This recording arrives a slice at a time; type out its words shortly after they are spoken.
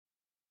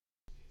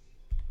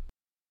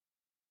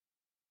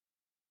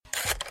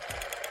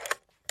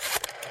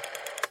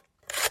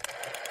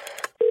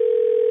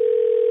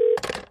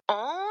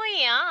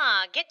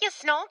Yeah, get your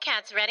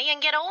snowcats ready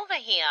and get over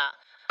here.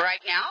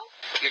 Right now?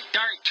 You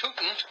darn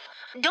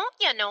tootin'. Don't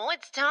you know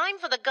it's time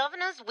for the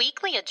governor's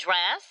weekly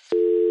address?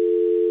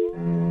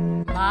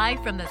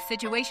 Live from the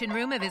Situation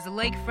Room of his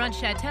lakefront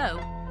chateau,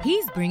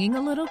 he's bringing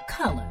a little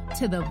color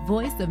to the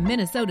voice of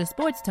Minnesota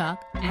sports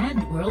talk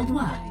and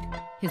worldwide.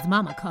 His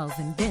mama calls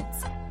him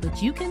Vince, but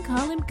you can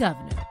call him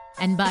Governor.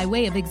 And by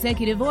way of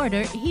executive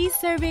order, he's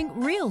serving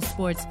real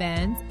sports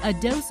fans a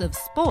dose of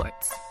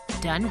sports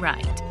done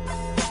right.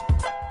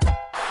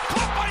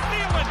 Caught by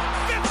Thielen,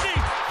 50,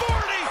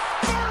 40,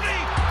 30,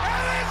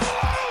 and it's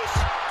loose!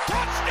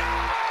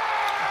 Touchdown!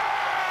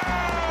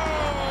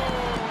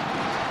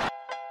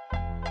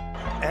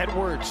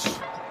 Edwards.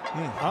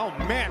 Oh,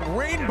 man.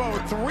 Rainbow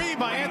three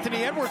by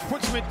Anthony Edwards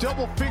puts him in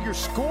double-figure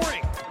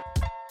scoring.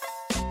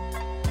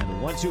 And the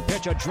 1-2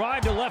 pitch, a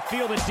drive to left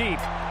field and deep.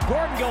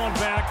 Gordon going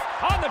back,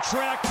 on the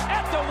track,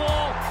 at the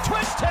wall.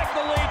 Twins take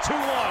the lead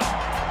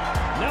 2-1.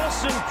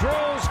 Nelson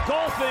Cruz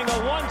golfing a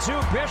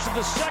 1-2 pitch to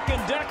the second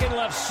deck in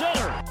left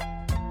center.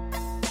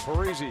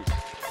 Parisi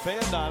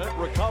fanned on it,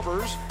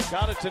 recovers,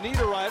 got it to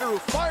Niederreiter, who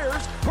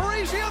fires.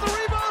 Parisi on the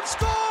rebound,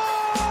 scores!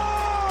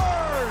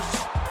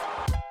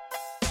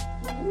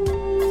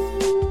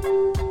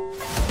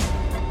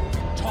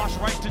 Toss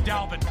right to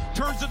Dalvin,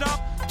 turns it up,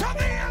 to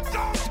the end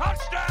zone,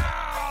 touchdown!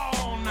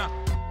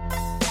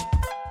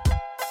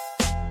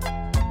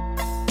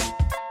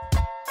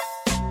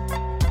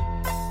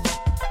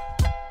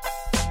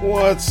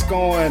 What's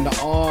going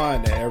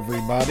on,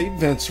 everybody?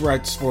 Vince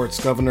Wright,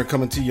 Sports Governor,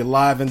 coming to you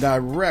live and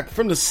direct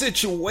from the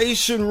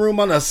Situation Room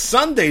on a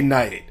Sunday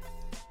night.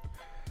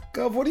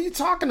 Gov, what are you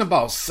talking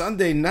about?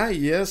 Sunday night?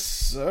 Yes,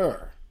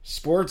 sir.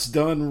 Sports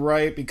done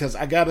right, because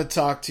I gotta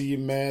talk to you,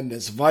 man.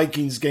 This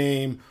Vikings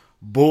game,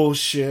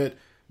 bullshit.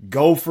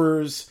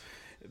 Gophers,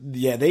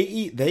 yeah, they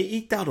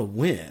eked out a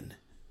win.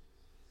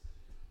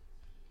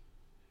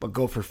 But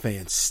Gopher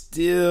fans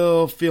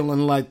still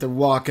feeling like they're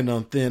walking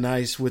on thin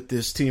ice with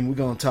this team. We're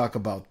going to talk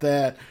about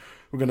that.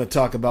 We're going to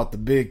talk about the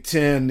Big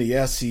Ten,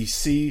 the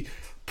SEC.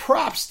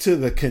 Props to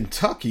the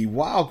Kentucky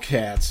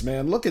Wildcats,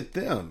 man. Look at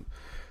them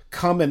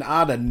coming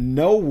out of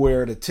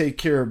nowhere to take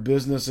care of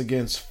business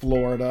against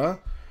Florida.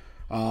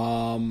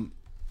 So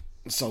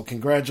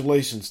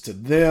congratulations to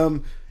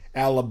them.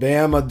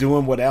 Alabama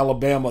doing what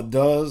Alabama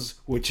does,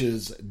 which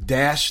is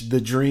dash the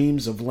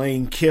dreams of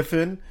Lane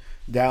Kiffin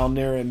down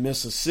there in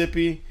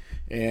Mississippi.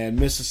 And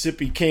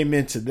Mississippi came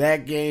into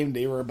that game.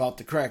 They were about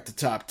to crack the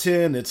top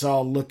 10. It's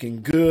all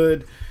looking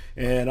good.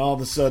 And all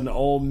of a sudden,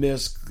 Ole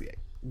Miss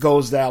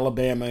goes to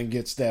Alabama and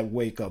gets that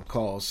wake-up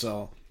call.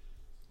 So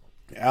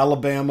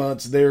Alabama,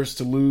 it's theirs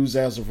to lose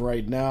as of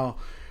right now.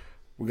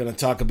 We're going to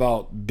talk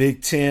about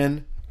Big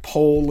Ten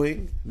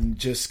polling.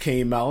 Just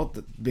came out.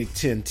 The Big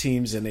Ten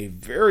teams in a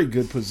very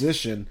good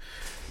position.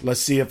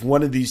 Let's see if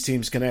one of these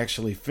teams can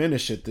actually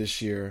finish it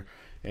this year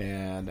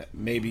and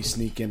maybe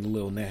sneak in a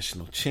little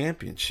national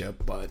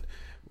championship. But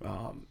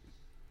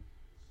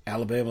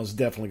Alabama's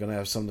definitely going to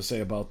have something to say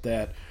about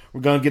that.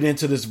 We're going to get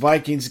into this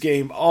Vikings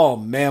game. Oh,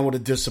 man, what a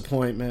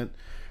disappointment.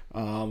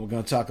 We're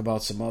going to talk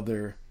about some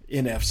other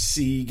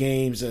NFC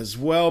games as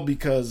well,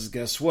 because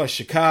guess what?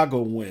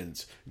 Chicago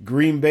wins.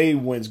 Green Bay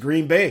wins.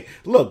 Green Bay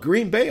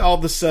all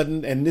of a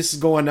sudden, and this is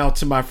going out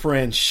to my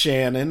friend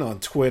Shannon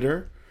on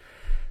Twitter.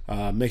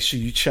 Make sure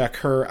you check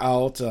her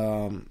out.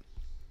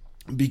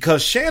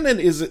 Because Shannon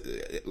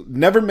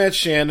never met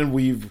Shannon.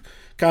 We've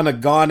kind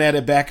of gone at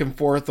it back and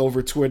forth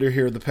over Twitter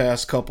here the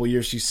past couple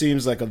years. She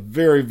seems like a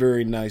very,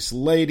 very nice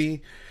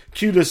lady.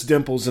 Cutest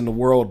dimples in the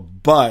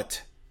world,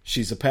 but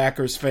she's a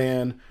Packers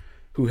fan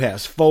who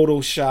has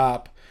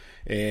Photoshop,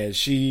 and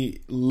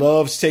she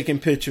loves taking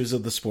pictures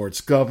of the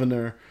Sports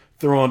Governor,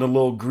 throwing a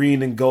little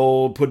green and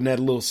gold, putting that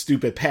little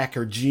stupid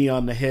Packer G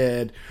on the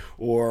head,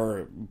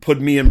 or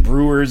put me in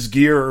Brewers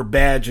gear or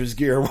Badgers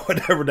gear, or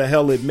whatever the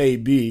hell it may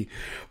be.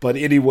 But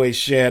anyway,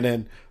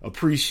 Shannon,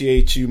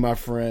 appreciate you, my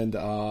friend.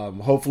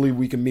 Hopefully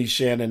we can meet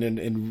Shannon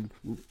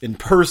in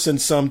person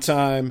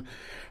sometime.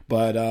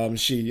 But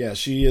she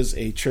is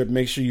a trip.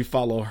 Make sure you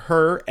follow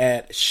her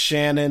at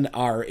Shannon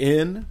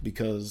RN,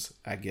 because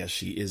I guess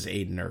she is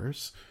a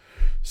nurse.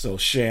 So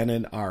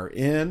Shannon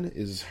RN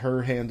is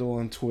her handle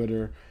on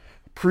Twitter.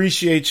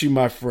 Appreciate you,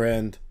 my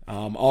friend.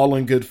 All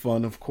in good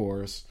fun, of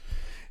course.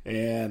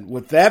 And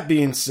with that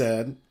being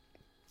said,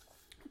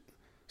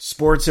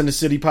 Sports in the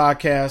City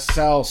podcast,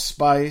 Sal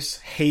Spice,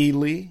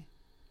 Haley,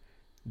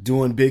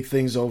 doing big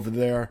things over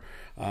there.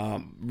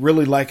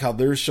 Really like how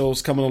their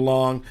show's coming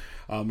along.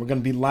 We're going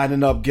to be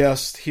lining up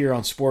guests here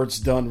on Sports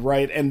Done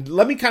Right. And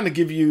let me kind of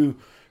give you,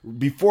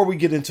 before we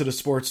get into the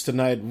sports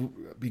tonight,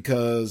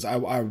 because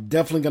I'm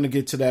definitely going to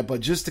get to that,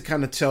 but just to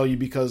kind of tell you,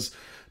 because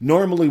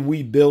normally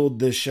we build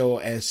this show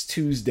as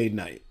Tuesday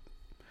night.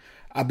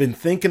 I've been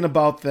thinking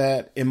about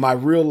that. In my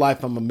real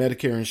life, I'm a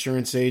Medicare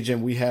insurance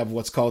agent. We have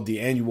what's called the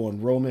annual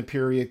enrollment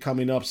period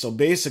coming up. So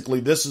basically,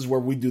 this is where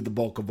we do the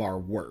bulk of our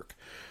work.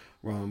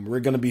 We're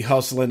going to be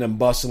hustling and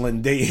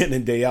bustling day in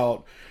and day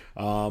out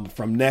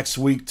from next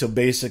week to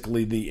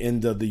basically the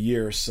end of the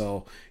year.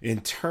 So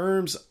in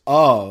terms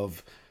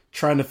of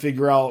trying to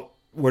figure out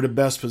we're the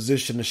best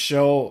position to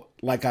show.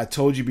 Like I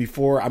told you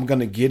before, I'm going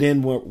to get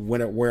in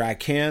where I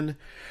can.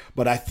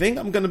 But I think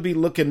I'm going to be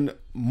looking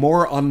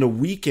more on the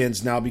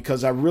weekends now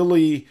because I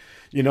really,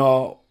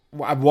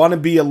 I want to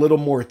be a little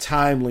more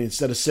timely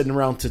instead of sitting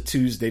around to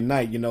Tuesday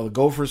night. The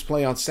Gophers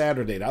play on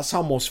Saturday. That's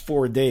almost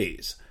 4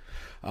 days.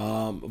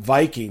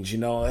 Vikings,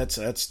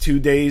 that's 2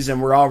 days,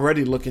 and we're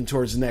already looking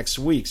towards next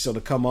week. So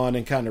to come on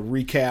and kind of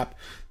recap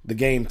the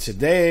game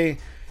today,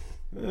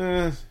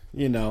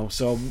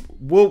 so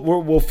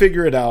we'll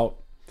figure it out.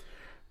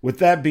 With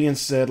that being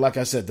said, like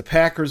I said, the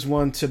Packers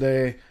won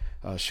today.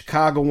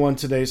 Chicago won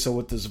today. So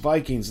with this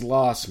Vikings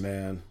loss,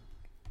 man,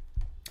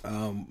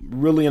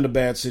 really in a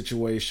bad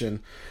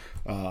situation.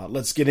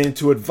 Let's get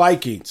into it.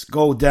 Vikings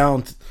go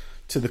down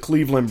to the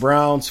Cleveland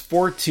Browns,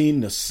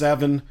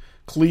 14-7.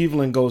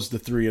 Cleveland goes to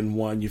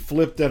 3-1. You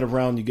flip that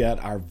around, you got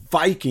our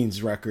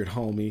Vikings record,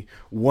 homie,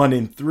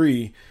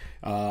 1-3.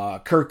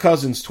 Kirk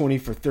Cousins, 20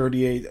 for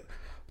 38,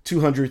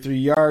 203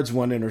 yards,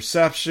 1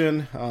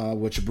 interception,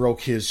 which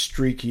broke his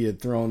streak. He had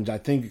thrown, I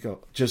think,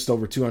 just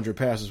over 200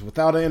 passes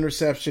without an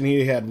interception.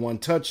 He had 1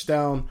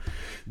 touchdown.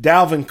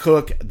 Dalvin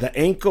Cook, the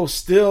ankle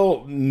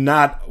still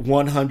not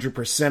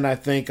 100%, I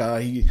think.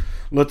 He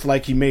looked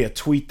like he may have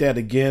tweaked that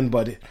again,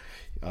 but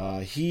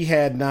he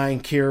had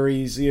 9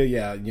 carries. He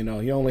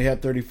only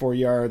had 34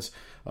 yards.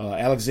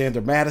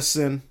 Alexander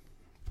Madison,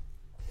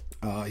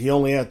 he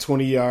only had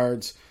 20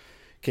 yards.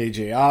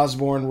 KJ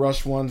Osborne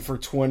rushed 1 for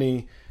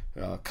 20.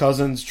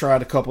 Cousins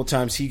tried a couple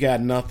times. He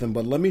got nothing.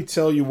 But let me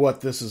tell you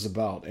what this is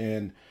about.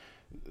 And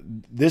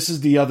this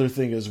is the other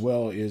thing as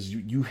well, is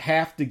you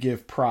have to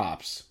give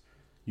props.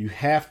 You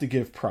have to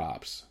give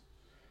props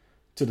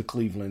to the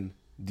Cleveland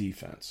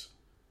defense.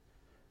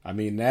 I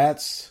mean,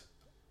 that's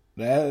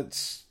where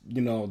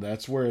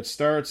it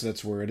starts.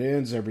 That's where it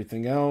ends.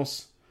 Everything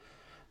else.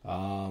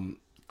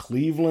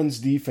 Cleveland's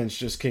defense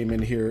just came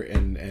in here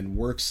and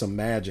worked some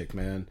magic,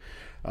 man.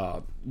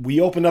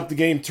 We opened up the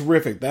game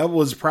terrific. That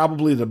was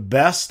probably the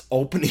best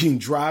opening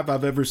drive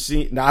I've ever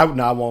seen. Now,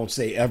 I won't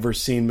say ever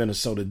seen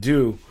Minnesota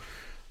do,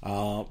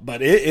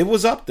 but it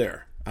was up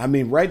there. I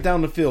mean, right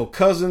down the field.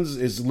 Cousins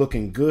is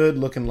looking good,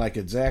 looking like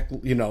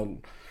exactly,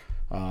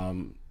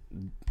 looking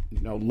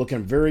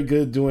very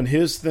good, doing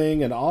his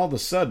thing, and all of a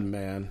sudden,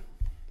 man,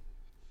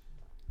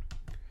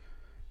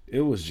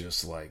 it was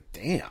just like,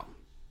 damn.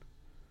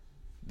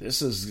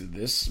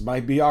 This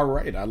might be all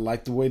right. I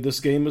like the way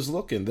this game is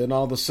looking. Then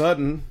all of a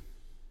sudden,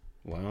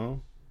 well,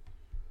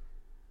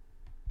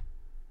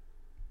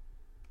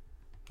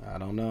 I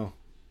don't know.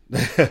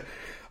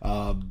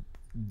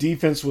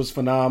 Defense was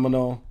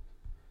phenomenal.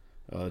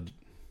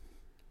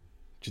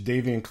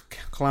 Jadeveon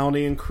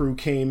Clowney and crew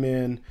came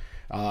in.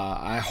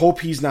 I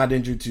hope he's not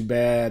injured too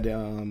bad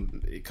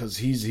because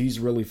he's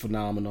really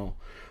phenomenal.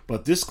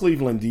 But this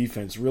Cleveland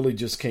defense really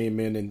just came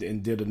in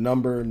and did a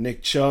number.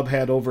 Nick Chubb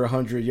had over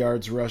 100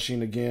 yards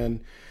rushing again.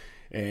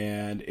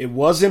 And it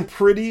wasn't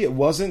pretty. It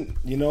wasn't,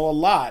 a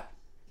lot.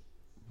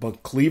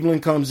 But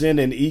Cleveland comes in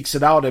and ekes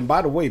it out. And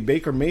by the way,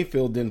 Baker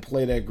Mayfield didn't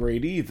play that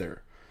great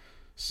either.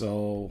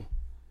 So,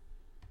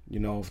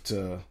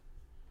 to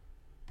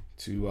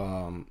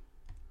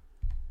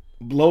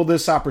blow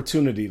this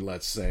opportunity,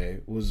 let's say,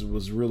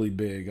 was really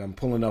big. I'm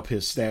pulling up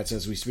his stats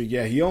as we speak.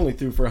 Yeah, he only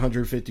threw for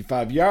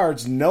 155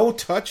 yards, no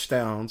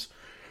touchdowns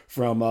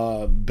from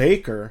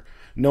Baker,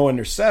 no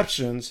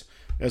interceptions.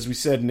 As we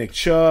said, Nick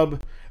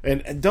Chubb,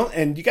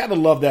 and you got to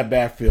love that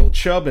backfield.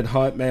 Chubb and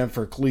Hunt, man,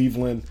 for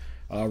Cleveland,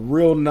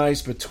 real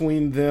nice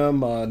between them.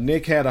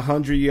 Nick had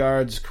 100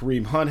 yards,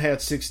 Kareem Hunt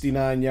had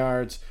 69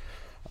 yards,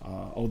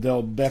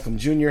 Odell Beckham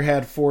Jr.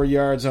 had 4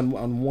 yards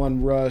on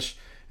 1 rush.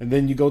 And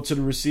then you go to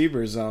the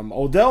receivers.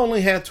 Odell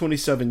only had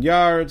 27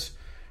 yards,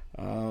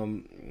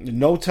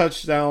 no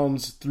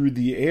touchdowns through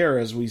the air,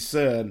 as we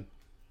said.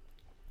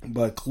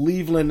 But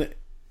Cleveland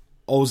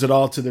owes it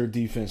all to their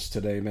defense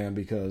today, man,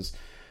 because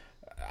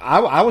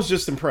I was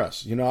just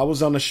impressed. I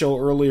was on the show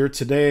earlier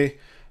today.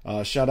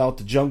 Shout out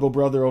to Jungle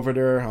Brother over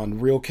there on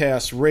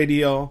Realcast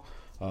Radio.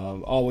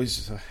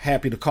 Always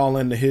happy to call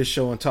into his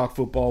show and talk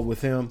football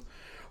with him.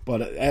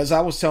 But as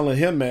I was telling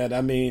him, man,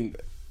 I mean,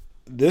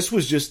 this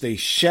was just a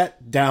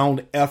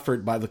shut-down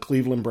effort by the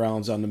Cleveland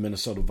Browns on the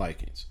Minnesota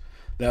Vikings.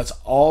 That's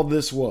all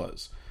this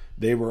was.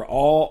 They were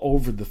all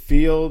over the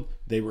field.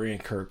 They were in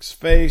Kirk's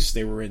face.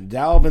 They were in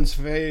Dalvin's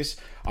face.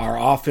 Our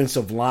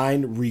offensive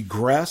line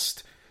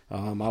regressed.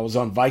 I was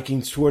on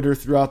Vikings Twitter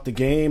throughout the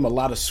game. A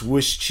lot of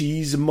Swiss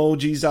cheese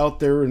emojis out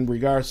there in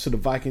regards to the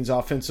Vikings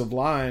offensive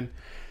line.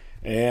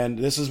 And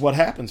this is what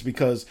happens,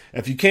 because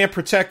if you can't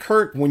protect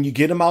Kirk when you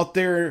get him out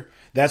there,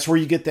 that's where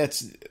you get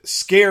that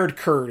scared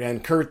Kurt,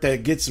 and Kurt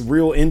that gets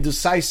real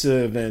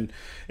indecisive. And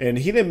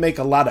he didn't make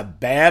a lot of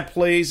bad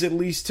plays, at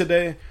least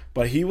today,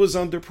 but he was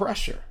under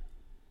pressure.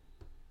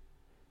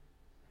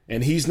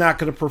 And he's not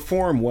going to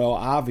perform well,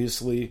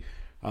 obviously,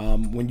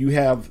 when you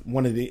have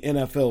one of the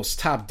NFL's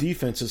top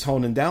defenses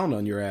honing down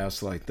on your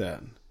ass like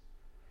that.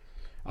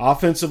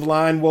 Offensive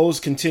line woes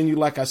continue,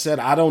 like I said.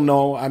 I don't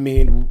know. I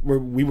mean,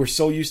 we were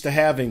so used to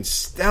having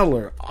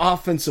stellar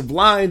offensive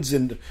lines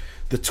in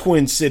the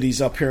Twin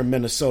Cities up here in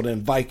Minnesota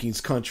and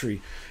Vikings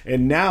country.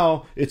 And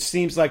now it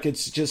seems like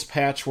it's just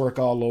patchwork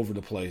all over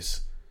the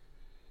place.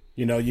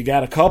 You know, you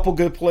got a couple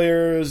good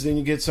players, then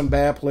you get some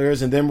bad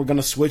players, and then we're going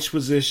to switch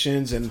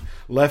positions, and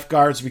left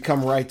guards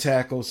become right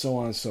tackles, so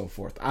on and so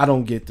forth. I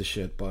don't get the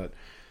shit, but,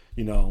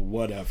 you know,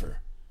 whatever.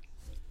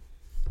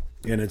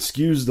 And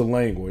excuse the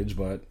language,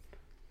 but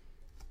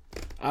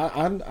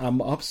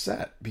I'm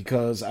upset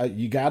because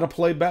you got to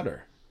play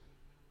better.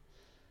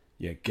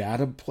 You got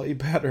to play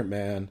better,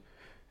 man.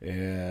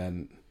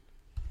 And,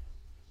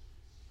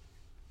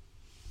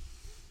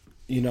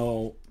 you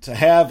know, to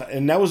have,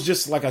 and that was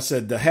just, like I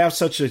said, to have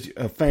such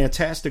a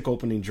fantastic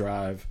opening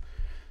drive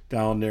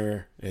down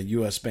there at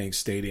US Bank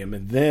Stadium,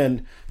 and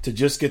then to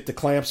just get the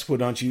clamps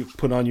put on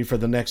you for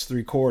the next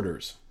 3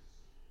 quarters.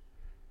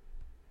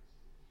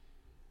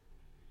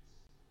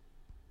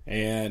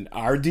 And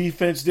our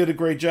defense did a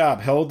great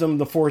job. Held them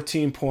to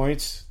 14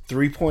 points,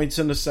 3 points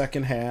in the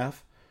second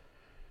half.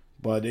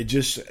 But it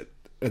just,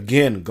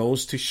 again,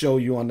 goes to show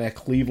you on that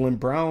Cleveland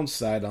Browns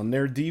side, on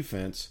their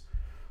defense,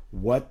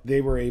 what they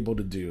were able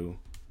to do.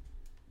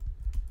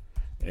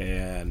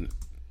 And,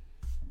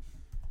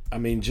 I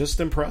mean, just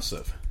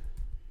impressive.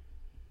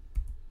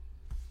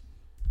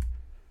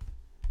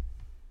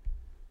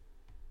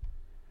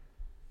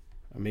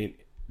 I mean,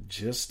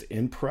 just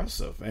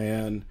impressive.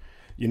 And,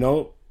 you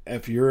know,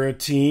 if you're a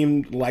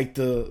team like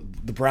the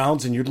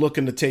Browns and you're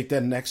looking to take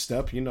that next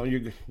step, you know,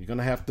 you're going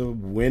to have to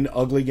win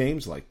ugly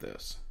games like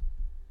this.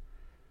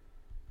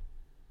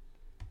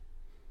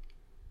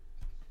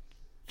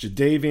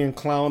 Jadeveon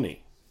Clowney,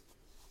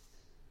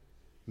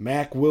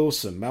 Mack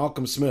Wilson,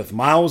 Malcolm Smith,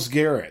 Myles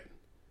Garrett.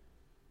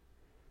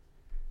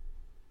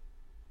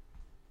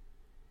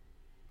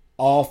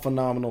 All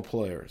phenomenal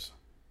players.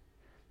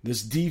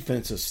 This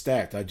defense is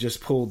stacked. I just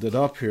pulled it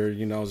up here,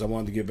 you know, as I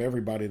wanted to give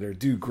everybody their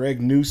due.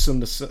 Greg Newsome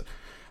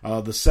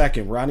the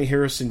second, Ronnie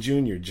Harrison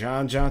Jr.,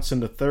 John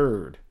Johnson the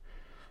third,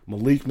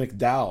 Malik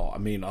McDowell. I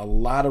mean, a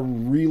lot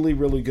of really,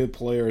 really good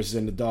players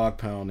in the dog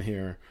pound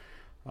here.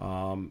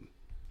 And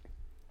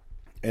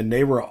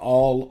they were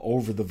all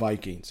over the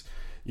Vikings.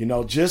 You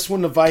know, just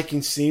when the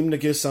Vikings seemed to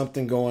get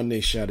something going,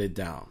 they shut it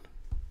down.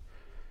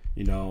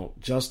 You know,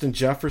 Justin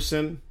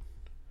Jefferson,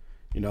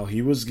 you know,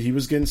 he was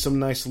getting some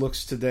nice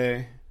looks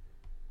today.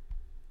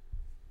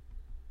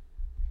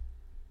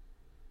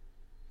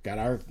 Got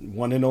our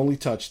one and only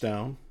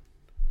touchdown.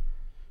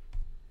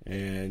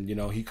 And, you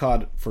know, he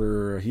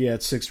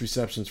had 6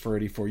 receptions for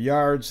 84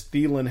 yards.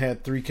 Thielen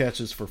had 3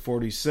 catches for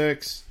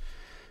 46.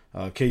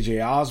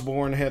 KJ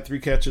Osborne had 3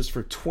 catches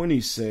for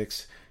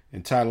 26.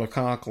 And Tyler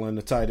Conklin,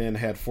 the tight end,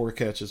 had 4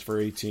 catches for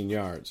 18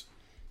 yards.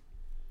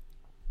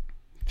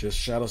 Just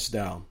shut us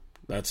down.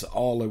 That's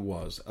all it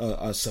was.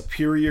 A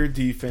superior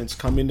defense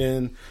coming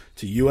in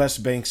to US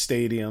Bank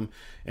Stadium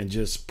and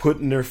just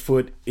putting their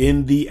foot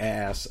in the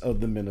ass of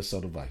the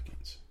Minnesota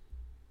Vikings.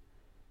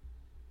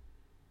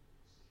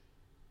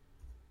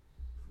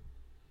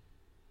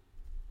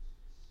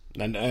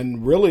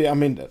 And really, I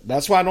mean,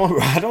 that's why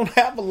I don't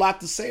have a lot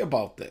to say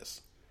about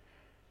this.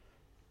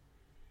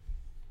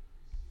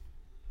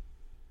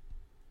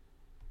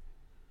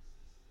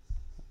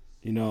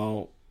 You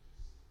know,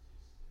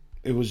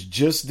 it was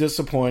just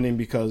disappointing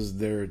because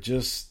there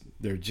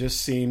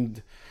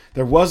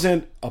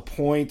wasn't a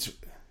point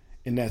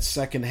in that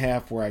second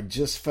half where I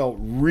just felt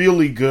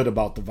really good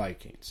about the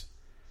Vikings.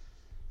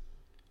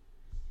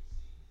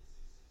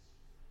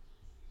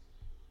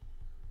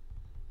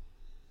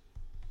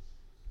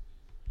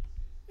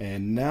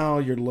 And now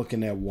you're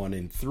looking at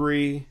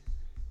 1-3.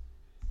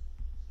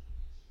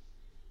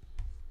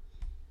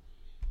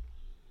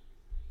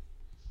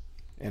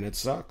 And it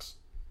sucks.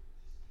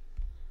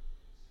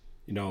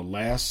 You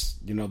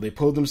know, they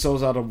pulled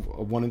themselves out of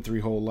a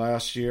 1-3 hole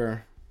last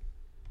year.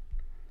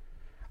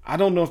 I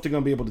don't know if they're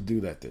going to be able to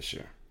do that this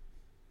year.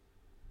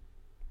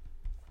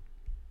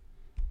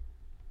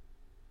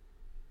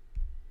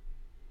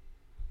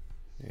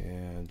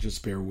 And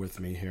just bear with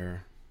me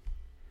here.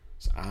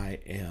 I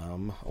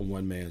am a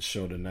one-man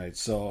show tonight.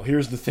 So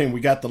here's the thing.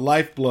 We got the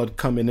lifeblood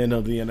coming in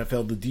of the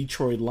NFL, the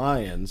Detroit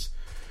Lions.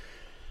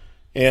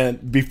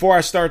 And before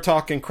I start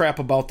talking crap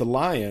about the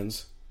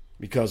Lions,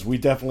 because we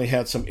definitely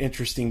had some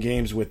interesting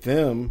games with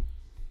them,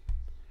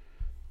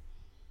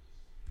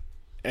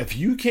 if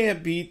you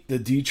can't beat the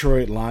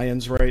Detroit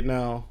Lions right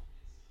now,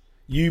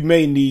 you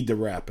may need to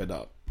wrap it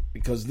up.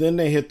 Because then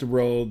they hit the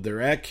road.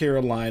 They're at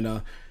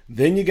Carolina.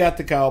 Then you got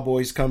the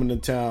Cowboys coming to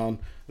town.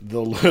 The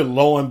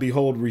lo and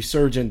behold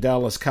resurgent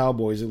Dallas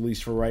Cowboys, at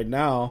least for right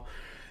now.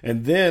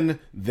 And then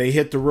they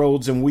hit the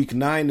roads in week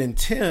 9 and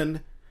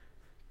 10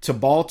 to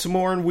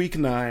Baltimore in week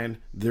 9.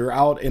 They're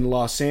out in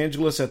Los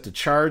Angeles at the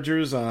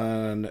Chargers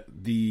on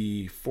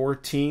the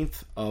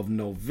 14th of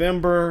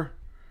November.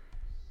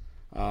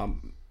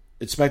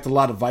 Expect a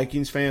lot of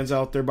Vikings fans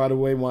out there, by the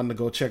way, wanting to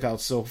go check out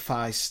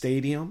SoFi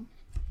Stadium.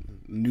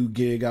 New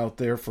gig out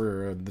there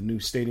for the new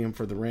stadium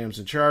for the Rams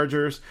and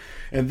Chargers.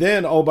 And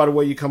then, oh, by the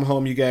way, you come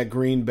home, you got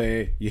Green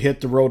Bay. You hit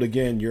the road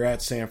again, you're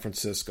at San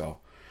Francisco.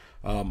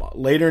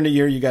 Later in the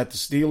year, you got the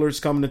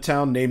Steelers coming to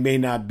town. They may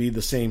not be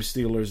the same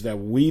Steelers that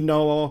we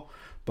know,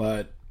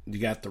 but you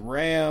got the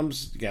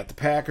Rams, you got the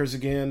Packers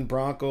again,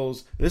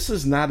 Broncos. This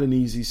is not an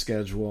easy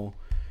schedule.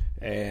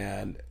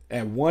 And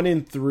at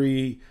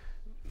 1-3,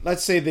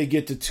 let's say they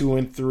get to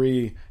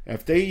 2-3.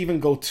 If they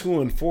even go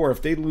 2-4,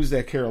 if they lose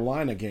that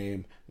Carolina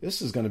game,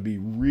 this is going to be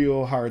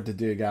real hard to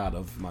dig out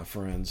of, my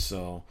friends.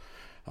 So,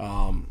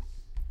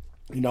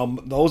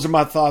 those are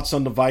my thoughts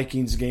on the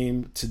Vikings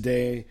game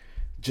today.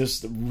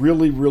 Just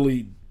really,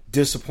 really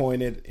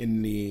disappointed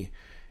in the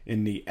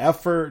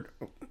effort.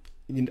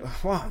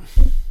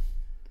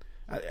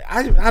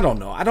 I don't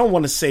know. I don't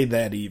want to say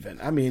that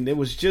even. I mean, it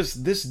was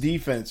just this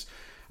defense.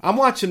 I'm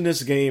watching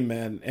this game,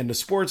 man, and the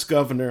sports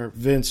governor,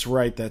 Vince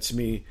Wright, that's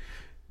me,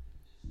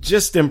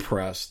 just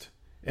impressed.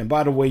 And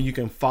by the way, you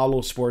can follow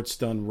Sports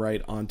Done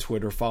Right on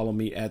Twitter. Follow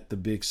me at the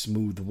Big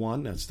Smooth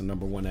One. That's the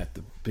number one at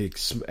the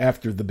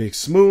after the Big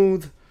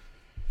Smooth.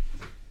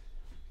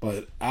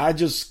 But I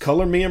just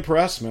color me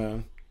impressed,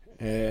 man.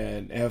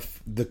 And if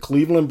the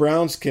Cleveland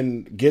Browns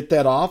can get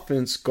that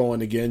offense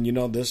going again,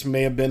 this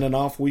may have been an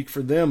off week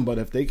for them, but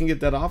if they can get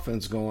that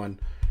offense going,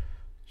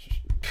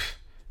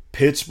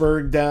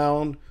 Pittsburgh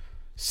down,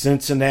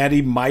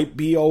 Cincinnati might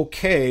be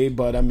okay,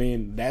 but I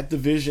mean, that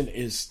division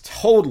is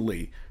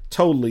totally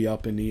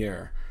up in the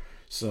air.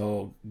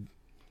 So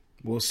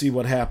we'll see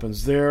what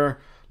happens there.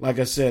 Like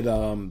I said,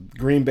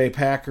 Green Bay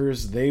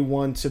Packers, they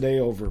won today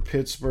over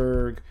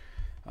Pittsburgh.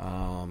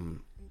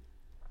 I'm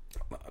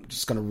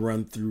just going to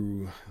run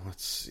through,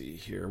 let's see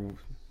here.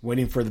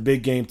 Waiting for the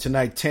big game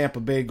tonight. Tampa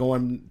Bay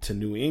going to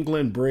New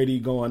England. Brady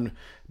going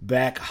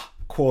back,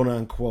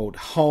 quote-unquote,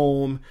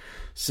 home.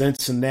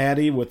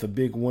 Cincinnati with a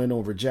big win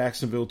over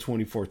Jacksonville,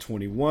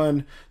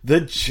 24-21.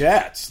 The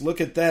Jets, look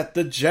at that.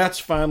 The Jets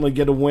finally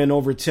get a win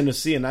over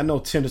Tennessee, and I know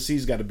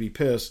Tennessee's got to be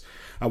pissed.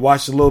 I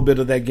watched a little bit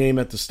of that game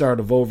at the start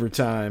of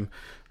overtime.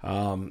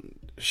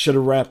 Should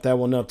have wrapped that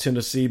one up,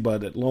 Tennessee,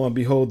 but lo and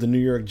behold, the New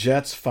York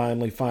Jets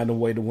finally find a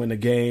way to win a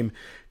game.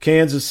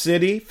 Kansas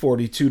City,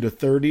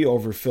 42-30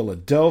 over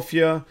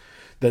Philadelphia.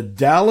 The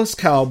Dallas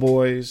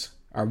Cowboys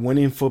are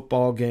winning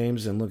football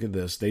games, and look at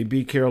this. They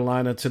beat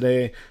Carolina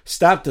today.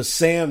 Stopped the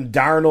Sam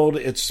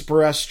Darnold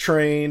Express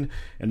train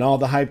and all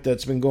the hype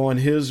that's been going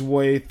his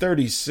way,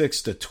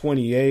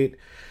 36-28.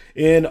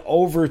 In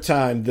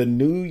overtime, the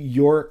New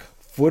York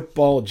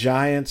Football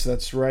Giants,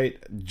 that's right,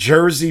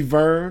 Jersey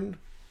Vern,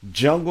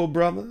 Jungle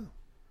Brother,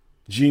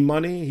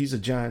 G-Money, he's a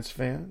Giants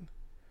fan.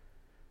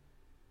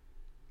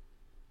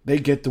 They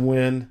get the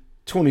win,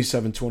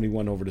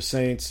 27-21 over the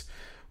Saints.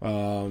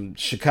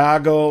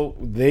 Chicago,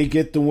 they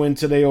get the win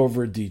today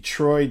over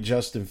Detroit.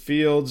 Justin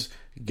Fields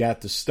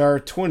got the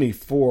start,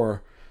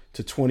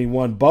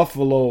 24-21.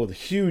 Buffalo, the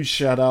huge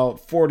shutout,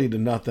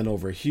 40-0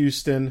 over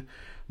Houston.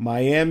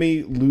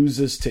 Miami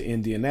loses to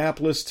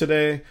Indianapolis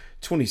today,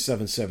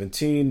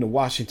 27-17. The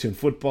Washington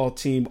football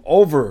team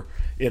over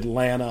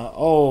Atlanta.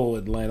 Oh,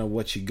 Atlanta,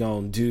 what you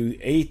gonna do?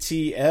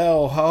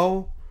 ATL,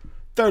 ho,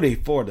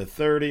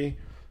 34-30.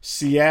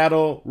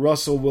 Seattle,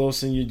 Russell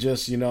Wilson,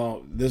 this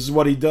is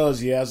what he does.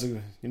 He has a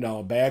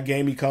bad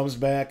game. He comes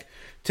back,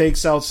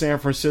 takes out San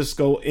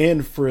Francisco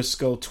in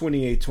Frisco,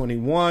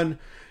 28-21.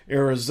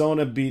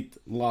 Arizona beat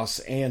Los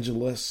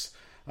Angeles,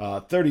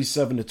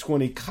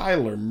 37-20.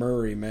 Kyler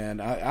Murray, man,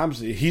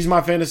 he's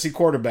my fantasy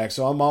quarterback,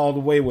 so I'm all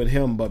the way with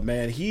him. But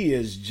man, he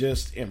is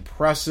just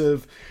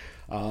impressive.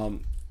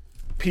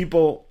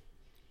 People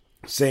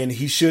saying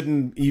he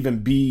shouldn't even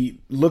be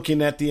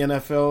looking at the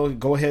NFL.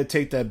 Go ahead,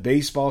 take that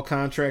baseball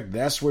contract.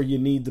 That's where you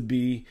need to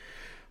be.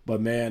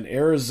 But man,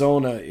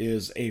 Arizona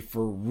is a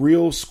for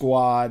real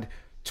squad.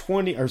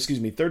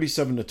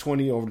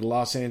 37-20 over the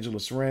Los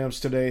Angeles Rams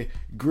today.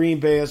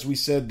 Green Bay, as we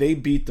said, they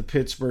beat the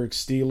Pittsburgh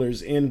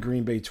Steelers in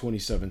Green Bay,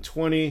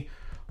 27-20.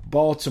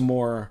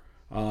 Baltimore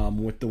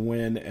with the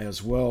win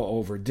as well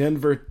over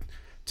Denver.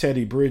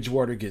 Teddy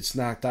Bridgewater gets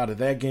knocked out of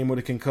that game with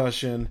a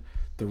concussion.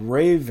 The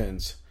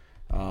Ravens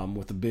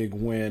with a big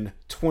win,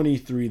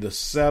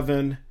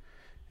 23-7.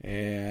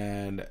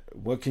 And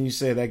what can you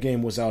say? That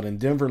game was out in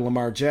Denver.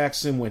 Lamar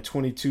Jackson went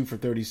 22 for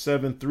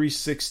 37,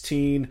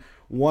 316,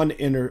 one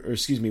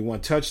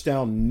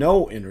touchdown,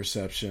 no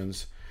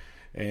interceptions.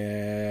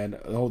 And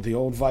the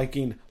old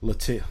Viking,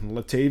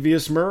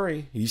 Latavius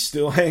Murray, he's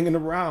still hanging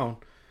around.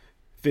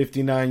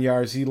 59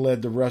 yards. He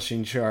led the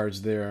rushing charge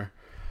there.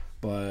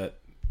 But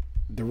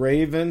the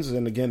Ravens,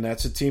 and again,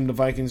 that's a team the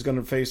Vikings going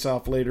to face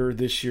off later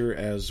this year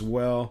as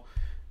well.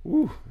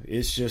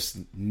 It's just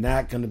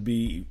not going to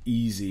be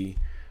easy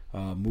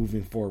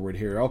moving forward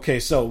here. Okay,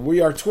 so we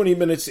are 20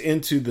 minutes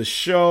into the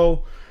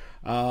show.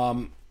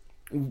 I'm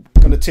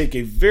going to take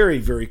a very,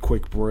 very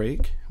quick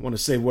break. I want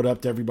to say what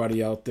up to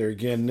everybody out there.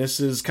 Again, this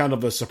is kind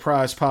of a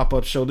surprise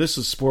pop-up show. This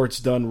is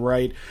Sports Done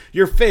Right,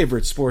 your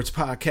favorite sports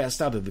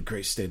podcast out of the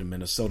great state of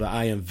Minnesota.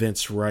 I am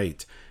Vince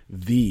Wright,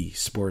 the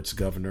sports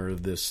governor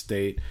of this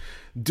state,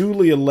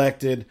 duly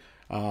elected.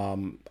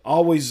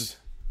 Always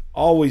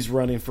always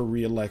running for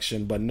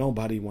re-election, but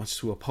nobody wants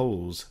to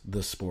oppose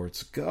the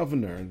sports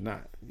governor.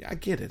 I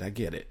get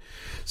it.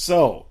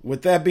 So,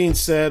 with that being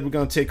said, we're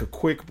going to take a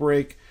quick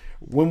break.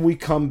 When we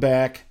come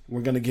back,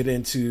 we're going to get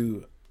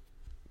into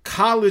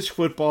college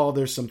football.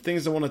 There's some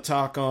things I want to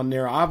talk on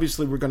there.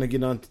 Obviously, we're going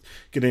to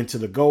get into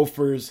the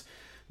Gophers,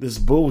 this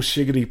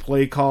bullshiggity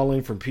play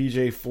calling from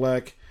PJ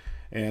Fleck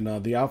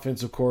and the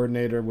offensive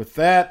coordinator. With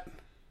that,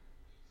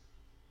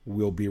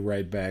 we'll be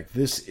right back.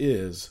 This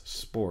is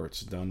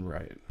Sports Done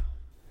Right.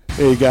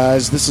 Hey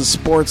guys, this is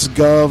Sports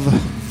Gov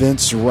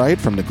Vince Wright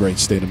from the great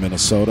state of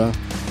Minnesota,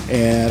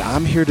 and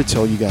I'm here to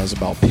tell you guys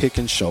about Pick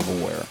and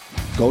Shovelware.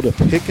 Go to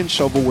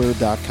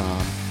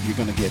pickandshovelware.com. You're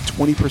going to get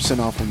 20%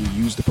 off when you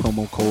use the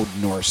promo code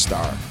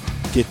NorthStar.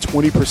 Get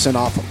 20%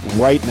 off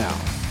right now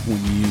when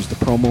you use the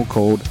promo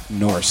code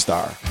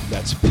NorthStar.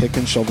 That's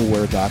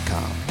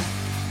pickandshovelware.com.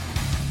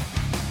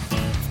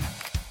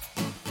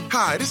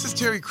 Hi, this is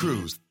Terry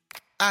Crews.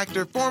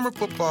 Actor, former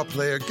football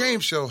player, game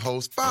show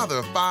host, father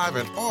of 5,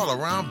 and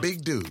all-around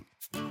big dude.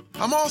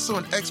 I'm also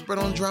an expert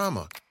on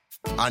drama.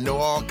 I know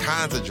all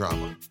kinds of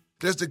drama.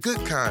 There's the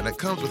good kind that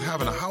comes with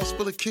having a house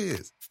full of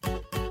kids.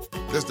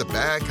 There's the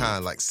bad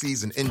kind like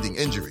season-ending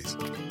injuries.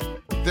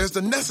 There's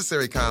the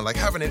necessary kind like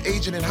having an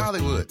agent in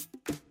Hollywood.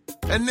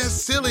 And there's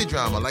silly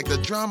drama like the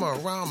drama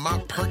around my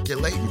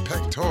percolating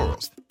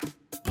pectorals.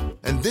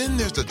 And then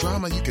there's the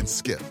drama you can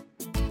skip.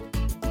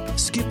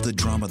 Skip the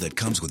drama that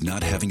comes with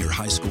not having your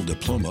high school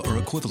diploma or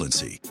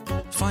equivalency.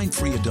 Find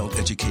free adult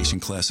education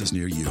classes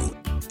near you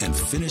and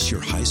finish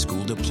your high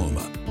school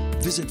diploma.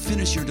 Visit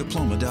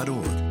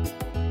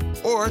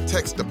finishyourdiploma.org. Or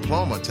text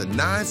diploma to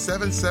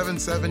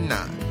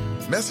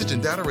 97779. Message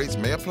and data rates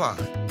may apply.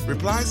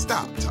 Reply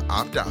STOP to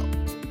opt out.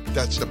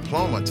 That's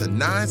diploma to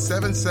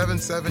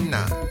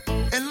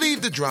 97779. And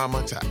leave the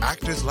drama to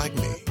actors like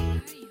me.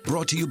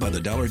 Brought to you by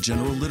the Dollar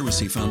General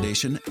Literacy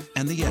Foundation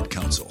and the Ad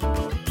Council.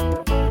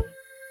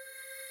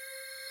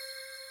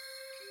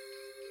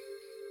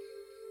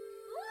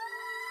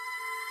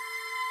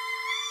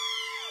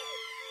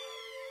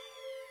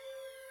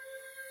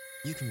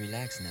 You can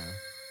relax now.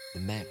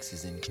 The Max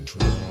is in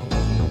control.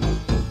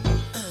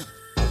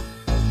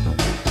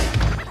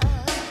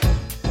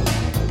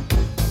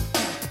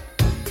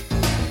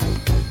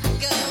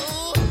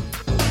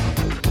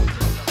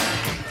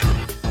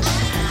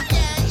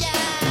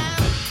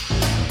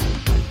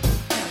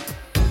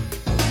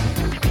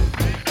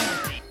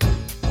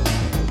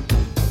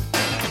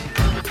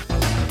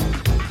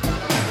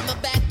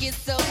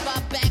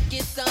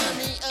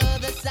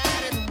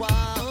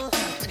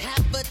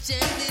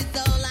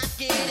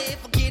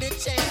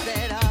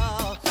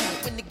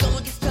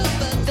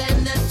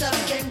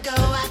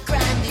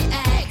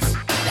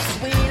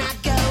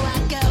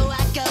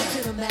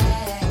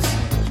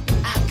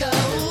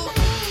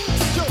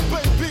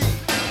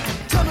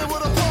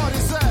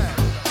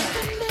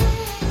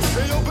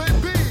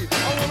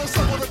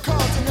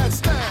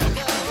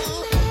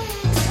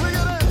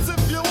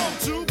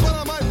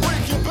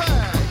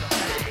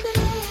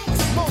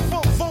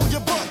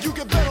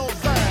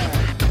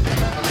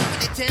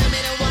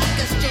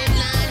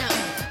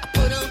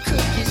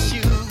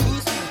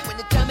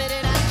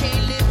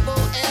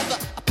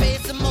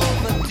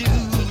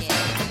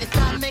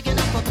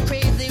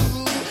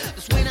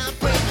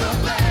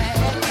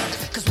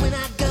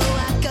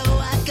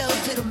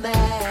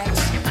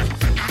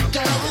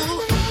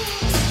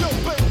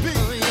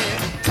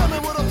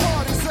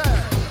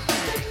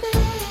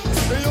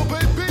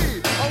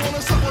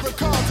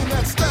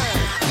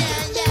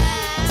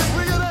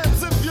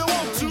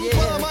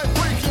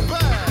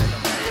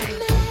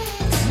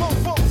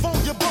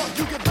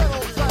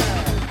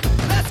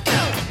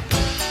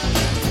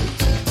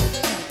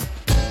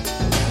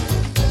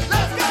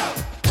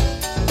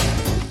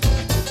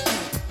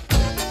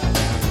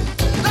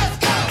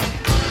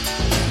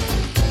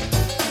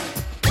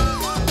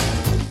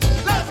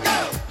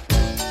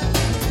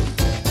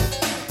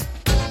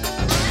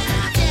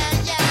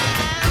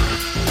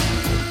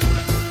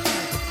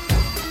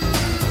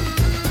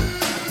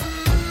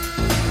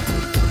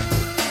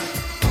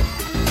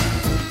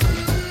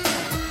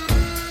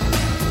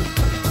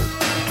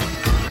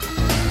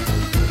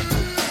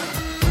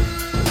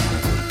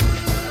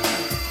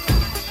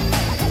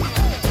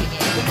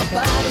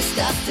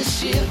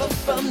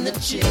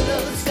 chill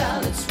of the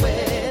scarlet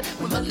sweat.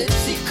 When my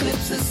lips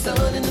eclipse the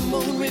sun and the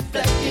moon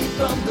reflecting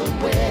from the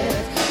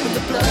west. When the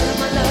blood of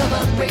my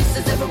love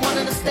embraces every one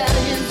of the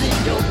stallions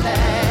in your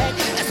pack.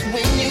 That's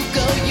when you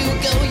go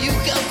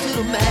to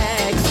the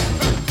max.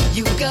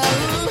 You go.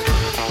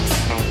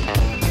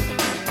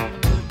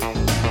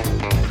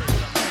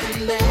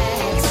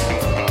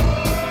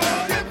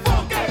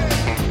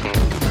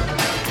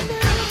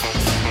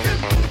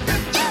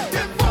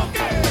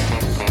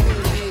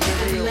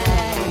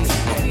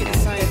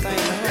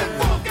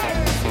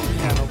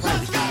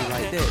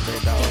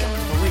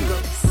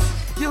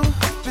 You've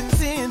been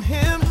seeing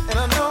him, and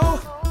I know.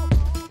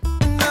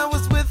 And I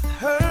was with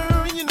her.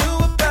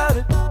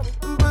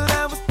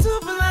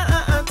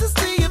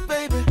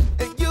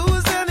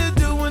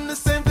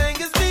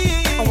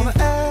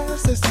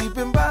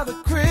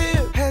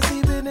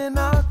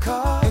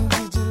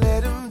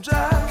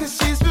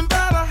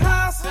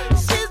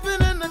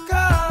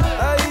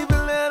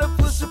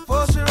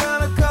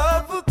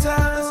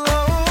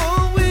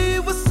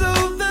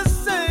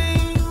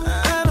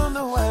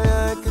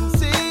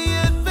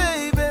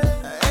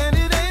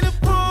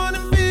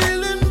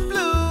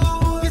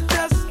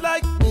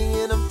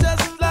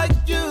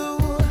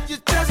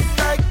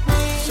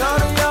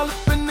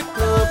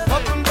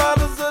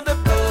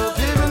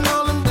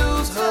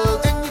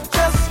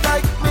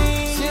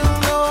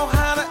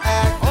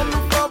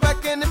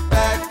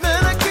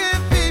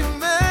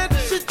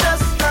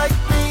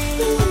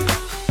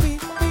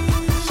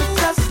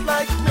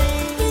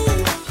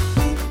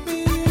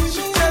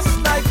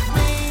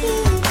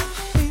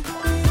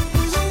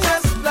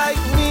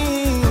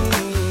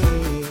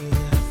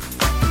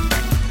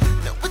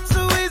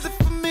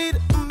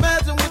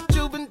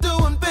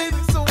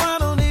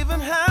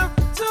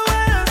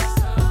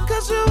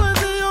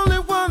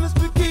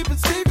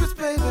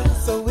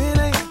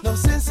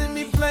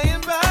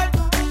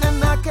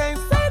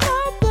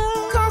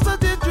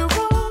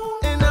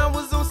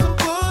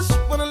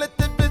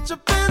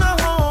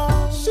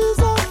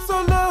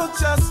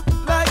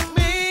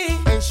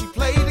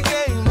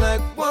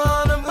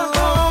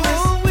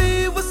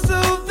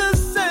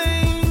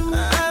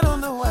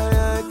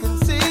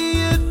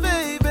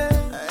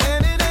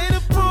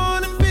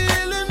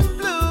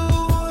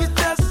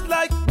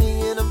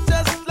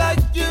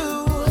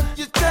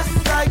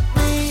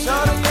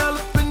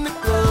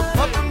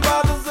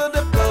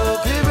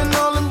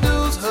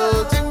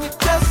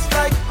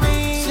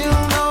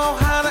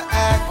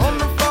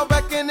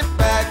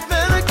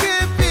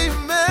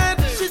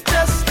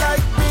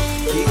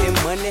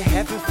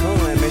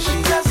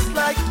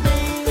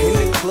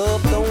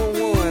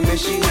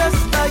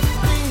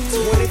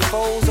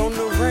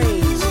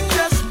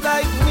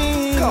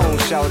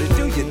 shawty,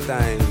 do your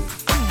thing.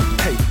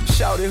 Hey,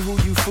 shawty, who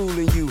you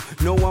fooling you?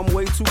 Know I'm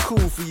way too cool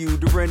for you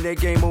to run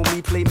that game on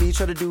me, play me,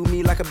 try to do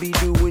me like I be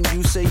doing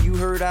you. Say you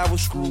heard I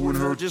was screwing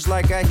her just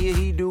like I hear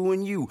he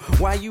doing you.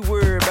 Why you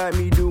worry about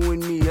me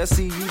doing me? I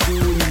see you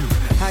doing you.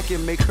 I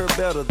can make her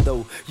better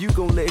though. You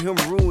gon' let him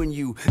ruin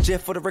you.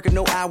 Just for the record,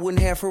 no, I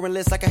wouldn't have her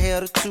unless like I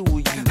had the two of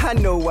you. I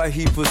know why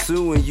he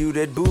pursuing you.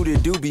 That booty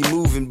do be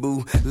moving,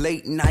 boo.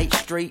 Late night,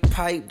 straight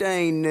pipe,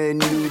 they ain't nothing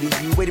new to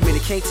you. Wait a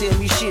minute, can't tell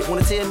me shit.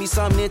 Wanna tell me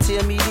something, then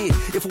tell me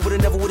this. If I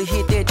would've never would've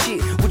hit that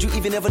shit, would you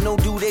even ever know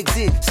dude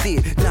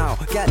existed? Now,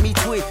 got me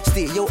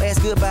twisted. Your ass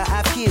goodbye,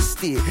 I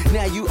kissed it.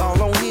 Now you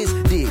all on his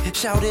dick.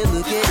 Shout it,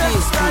 look at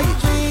this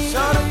bitch.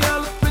 Shout it,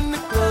 y'all up in the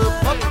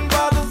club, popping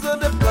bottles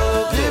of the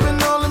blood,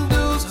 giving all them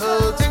dudes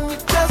hugs. And you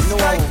just no,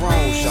 like I'm wrong,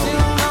 me, Shout she it.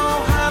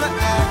 know how to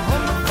act.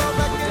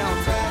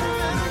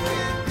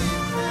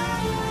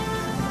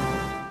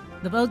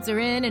 The votes are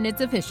in and it's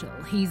official.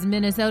 He's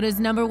Minnesota's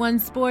 #1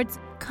 sports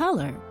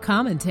color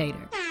commentator.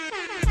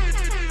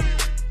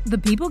 The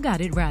people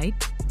got it right,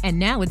 and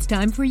now it's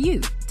time for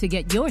you to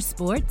get your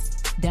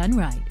sports done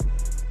right.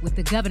 With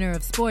the governor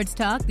of sports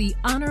talk, the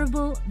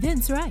Honorable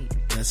Vince Wright.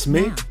 That's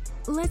me. Now,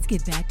 let's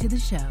get back to the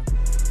show.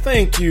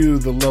 Thank you,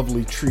 the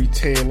lovely Tree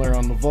Taylor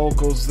on the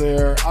vocals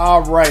there.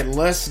 All right,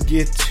 let's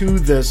get to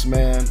this,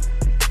 man.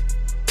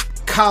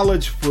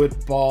 College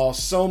football,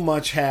 so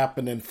much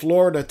happening.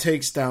 Florida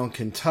takes down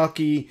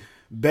Kentucky.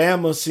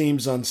 Bama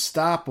seems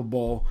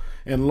unstoppable.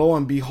 And lo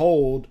and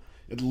behold,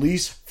 at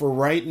least for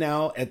right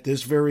now, at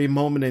this very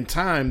moment in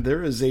time,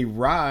 there is a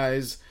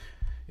rise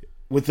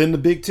within the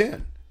Big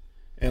Ten.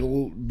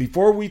 And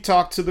before we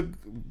talk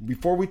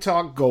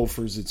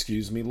Gophers,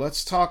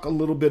 let's talk a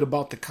little bit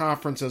about the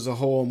conference as a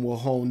whole, and we'll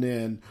hone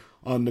in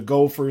on the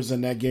Gophers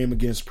and that game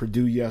against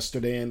Purdue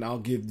yesterday, and I'll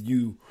give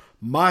you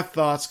my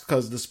thoughts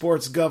because the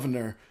sports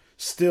governor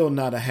still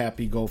not a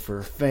happy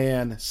Gopher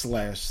fan /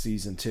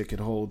 season ticket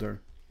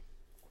holder.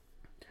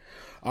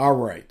 All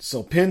right,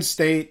 so Penn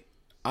State,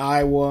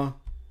 Iowa.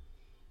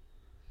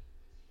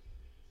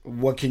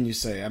 What can you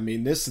say? I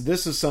mean, this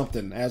is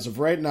something. As of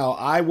right now,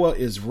 Iowa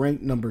is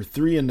ranked number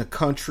 3 in the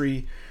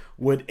country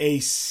with a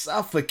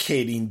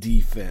suffocating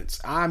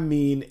defense. I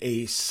mean,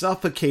 a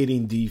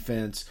suffocating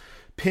defense.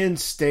 Penn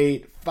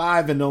State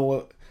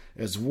 5-0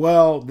 as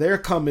well. They're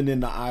coming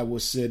into Iowa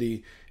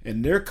City,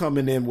 and they're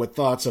coming in with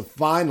thoughts of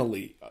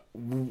finally,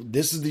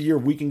 this is the year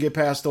we can get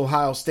past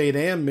Ohio State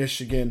and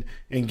Michigan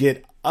and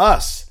get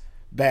us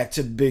back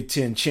to the Big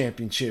Ten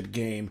championship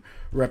game,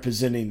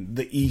 representing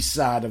the east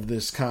side of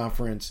this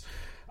conference.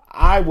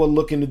 Iowa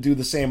looking to do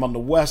the same on the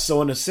west,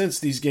 so in a sense,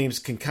 these games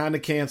can kind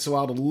of cancel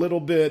out a little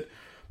bit.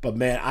 But,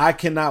 man, I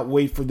cannot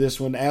wait for this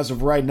one. As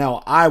of right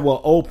now,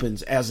 Iowa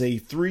opens as a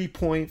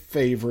 3-point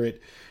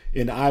favorite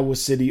in Iowa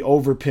City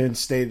over Penn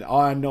State.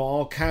 I know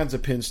all kinds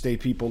of Penn State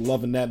people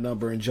loving that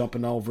number and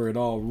jumping over it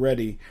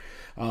already.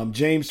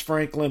 James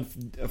Franklin,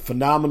 a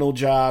phenomenal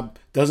job.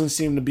 Doesn't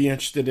seem to be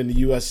interested in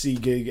the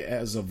USC gig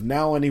as of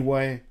now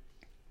anyway.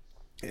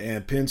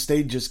 And Penn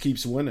State just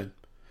keeps winning.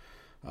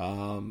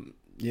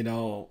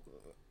 The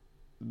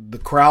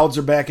crowds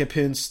are back at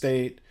Penn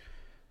State.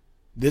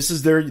 This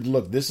is their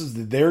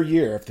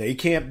year. If they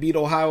can't beat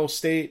Ohio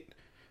State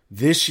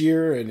this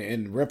year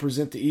and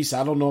represent the East,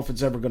 I don't know if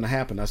it's ever going to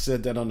happen. I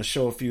said that on the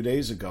show a few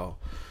days ago.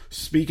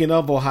 Speaking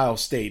of Ohio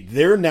State,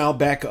 they're now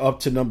back up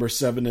to number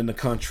 7 in the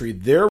country.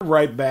 They're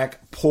right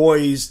back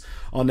poised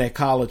on that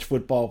college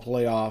football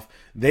playoff.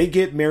 They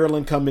get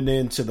Maryland coming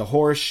into the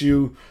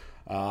horseshoe.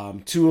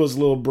 Tua's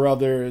little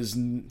brother is,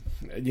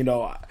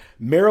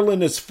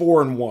 Maryland is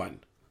 4-1.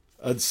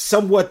 A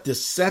somewhat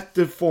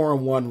deceptive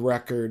 4-1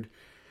 record.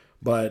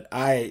 But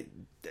Ohio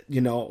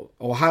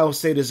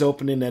State is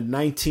opening at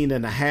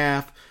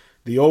 19.5.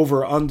 The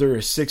over-under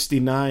is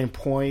 69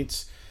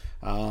 points.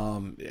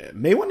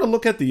 May want to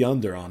look at the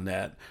under on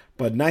that.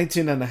 But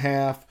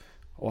 19.5,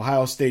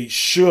 Ohio State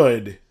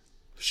should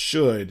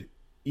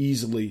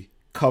easily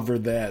cover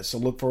that. So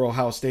look for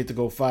Ohio State to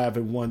go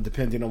 5-1,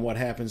 depending on what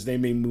happens. They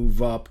may move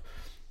up.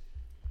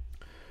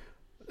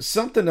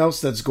 Something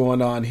else that's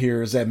going on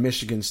here is at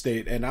Michigan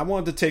State. And I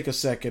wanted to take a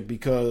second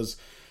because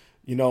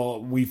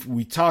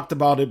we talked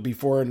about it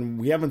before, and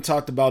we haven't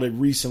talked about it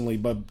recently.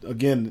 But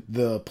again,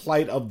 the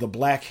plight of the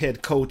black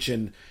head coach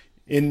in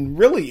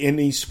really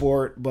any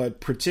sport, but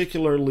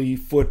particularly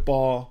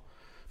football,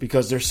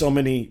 because there's so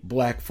many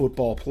black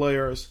football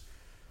players.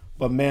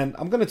 But man,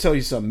 I'm going to tell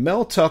you something.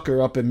 Mel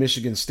Tucker up at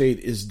Michigan State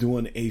is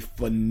doing a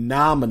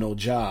phenomenal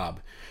job.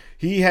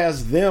 He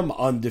has them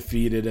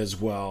undefeated as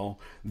well.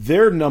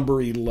 They're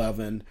number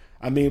 11.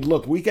 I mean,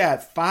 look, we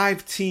got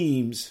 5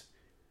 teams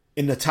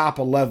in the top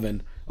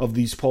 11 of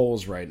these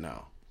polls right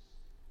now.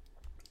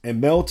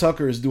 And Mel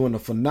Tucker is doing a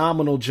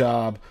phenomenal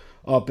job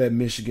up at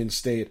Michigan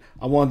State.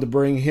 I wanted to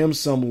bring him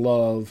some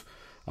love.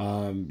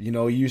 He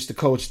used to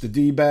coach the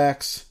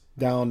D-backs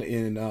down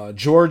in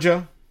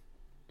Georgia.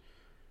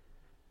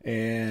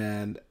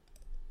 And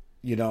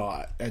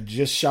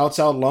just shouts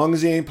out, long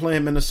as he ain't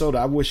playing Minnesota,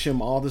 I wish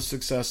him all the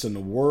success in the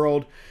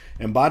world.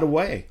 And by the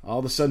way, all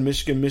of a sudden,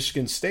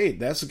 Michigan State,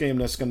 that's a game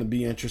that's going to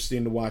be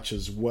interesting to watch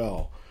as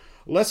well.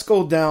 Let's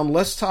go down.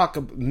 Let's talk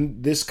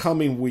this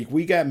coming week.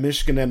 We got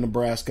Michigan and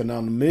Nebraska.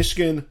 Now,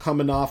 Michigan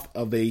coming off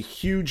of a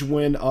huge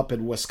win up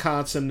at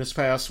Wisconsin this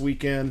past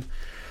weekend,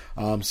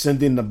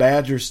 sending the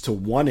Badgers to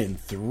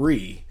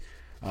 1-3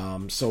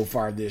 so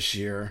far this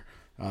year.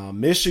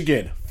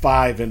 Michigan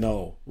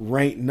 5-0,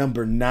 ranked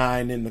number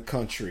 9 in the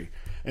country.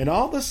 And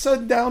all of a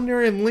sudden down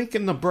there in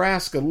Lincoln,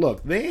 Nebraska,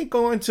 look, they ain't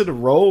going to the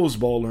Rose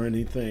Bowl or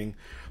anything.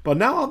 But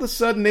now all of a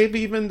sudden they've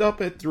evened up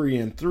at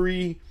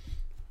 3-3.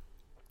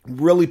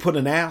 Really put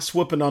an ass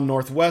whooping on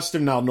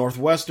Northwestern. Now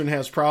Northwestern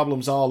has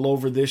problems all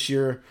over this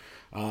year.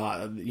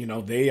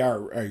 They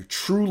are a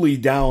truly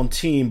down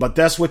team, but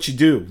that's what you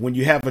do when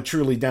you have a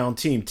truly down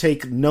team.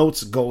 Take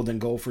notes, Golden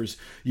Gophers.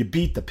 You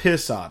beat the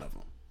piss out of them.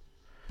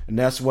 And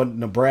that's what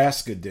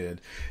Nebraska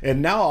did.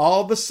 And now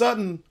all of a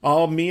sudden,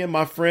 all me and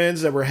my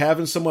friends that were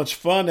having so much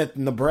fun at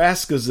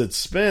Nebraska's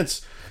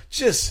expense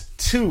just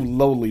 2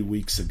 lowly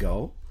weeks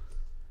ago.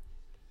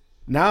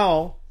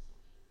 Now,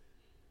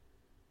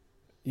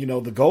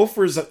 the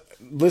Gophers,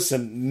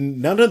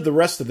 listen, none of the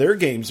rest of their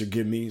games are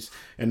gimmies.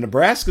 And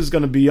Nebraska's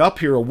going to be up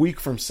here a week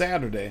from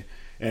Saturday.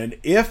 And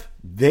if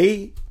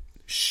they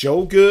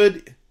show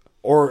good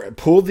or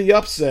pull the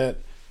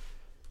upset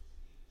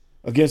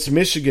against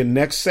Michigan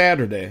next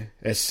Saturday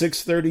at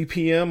 6:30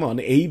 p.m. on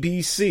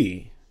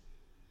ABC,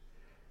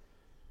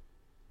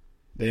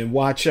 then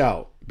watch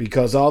out,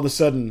 because all of a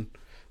sudden,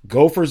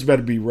 Gophers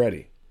better be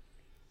ready.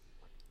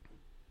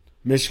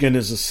 Michigan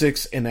is a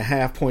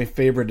 6.5-point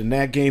favorite in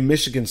that game.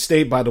 Michigan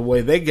State, by the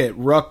way, they get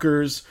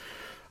Rutgers.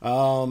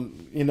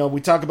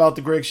 We talk about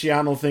the Greg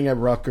Schiano thing at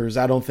Rutgers.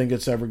 I don't think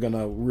it's ever going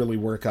to really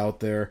work out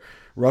there.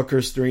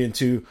 Rutgers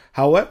 3-2.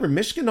 However,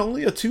 Michigan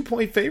only a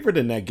 2-point favorite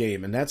in that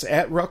game, and that's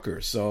at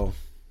Rutgers. So,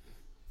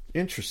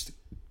 interesting.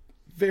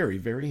 Very,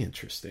 very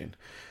interesting.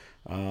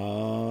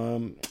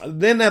 Then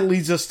that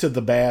leads us to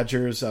the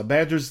Badgers.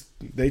 Badgers,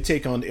 they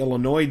take on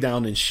Illinois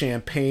down in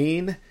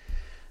Champaign,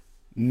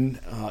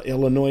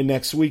 Illinois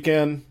next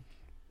weekend.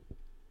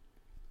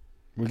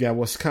 We got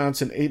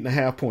Wisconsin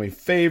 8.5-point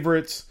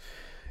favorites.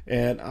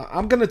 And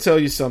I'm going to tell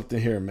you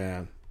something here,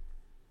 man.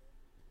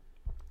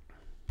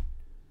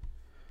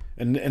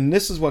 And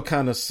this is what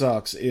kind of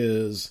sucks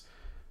is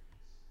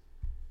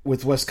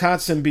with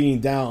Wisconsin being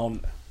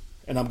down,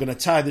 and I'm going to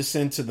tie this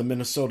into the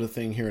Minnesota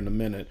thing here in a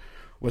minute.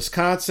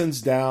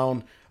 Wisconsin's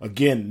down,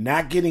 again,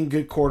 not getting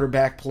good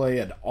quarterback play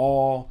at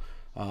all.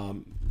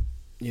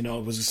 It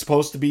was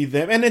supposed to be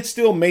them, and it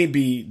still may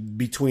be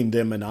between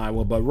them and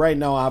Iowa, but right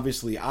now,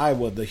 obviously,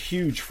 Iowa, the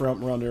huge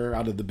front runner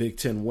out of the Big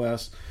Ten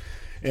West,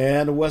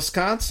 and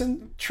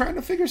Wisconsin trying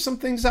to figure some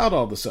things out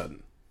all of a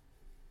sudden.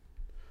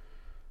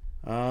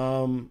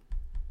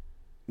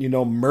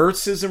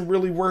 Mertz isn't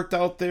really worked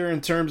out there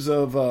in terms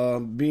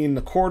of being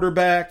the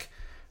quarterback.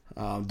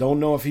 Don't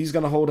know if he's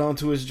going to hold on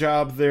to his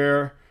job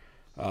there.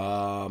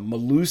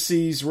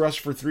 Malusi's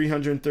rushed for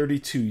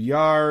 332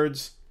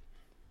 yards.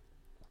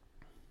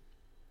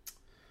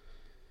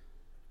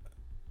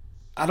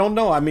 I don't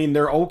know. I mean,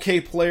 they're okay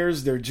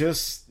players.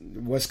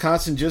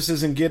 Wisconsin just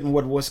isn't getting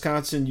what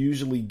Wisconsin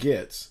usually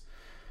gets.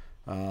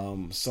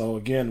 So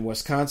again,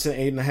 Wisconsin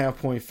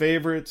 8.5-point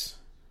favorites.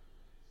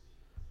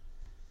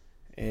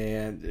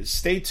 And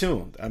stay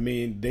tuned. I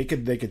mean, they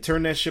could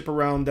turn that ship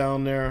around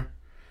down there.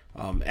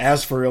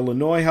 As for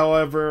Illinois,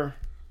 however,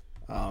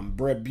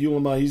 Brett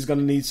Bielema, he's going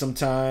to need some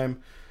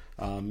time.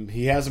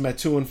 He has them at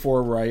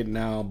 2-4 right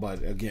now,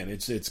 but again,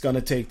 it's going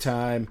to take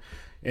time.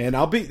 And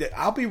I'll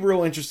be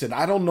real interested.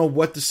 I don't know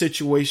what the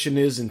situation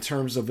is in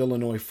terms of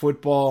Illinois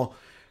football.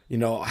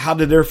 How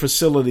do their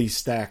facilities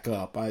stack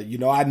up? I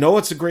know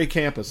it's a great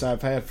campus.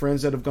 I've had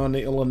friends that have gone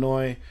to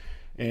Illinois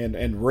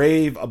and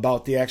rave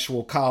about the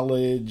actual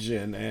college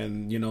and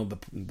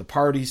the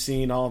party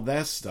scene, all of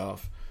that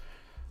stuff.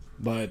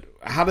 But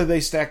how do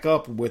they stack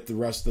up with the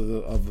rest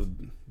of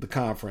the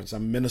conference? I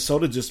mean,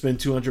 Minnesota just spent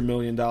 $200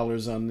 million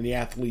on the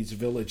Athletes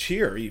Village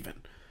here, even.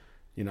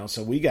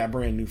 So we got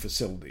brand new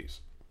facilities.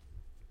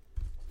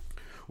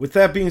 With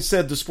that being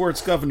said, the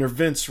sports governor,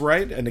 Vince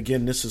Wright, and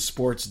again, this is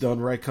Sports Done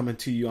Right coming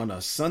to you on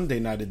a Sunday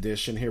night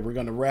edition here. We're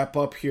going to wrap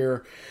up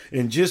here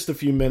in just a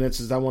few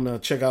minutes as I want to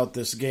check out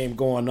this game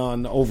going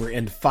on over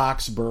in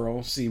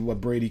Foxborough, see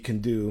what Brady can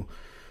do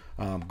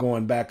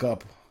going back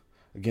up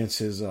against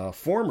his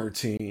former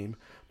team.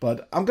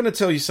 But I'm going to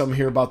tell you something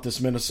here about this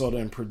Minnesota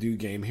and Purdue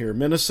game here.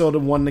 Minnesota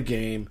won the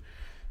game.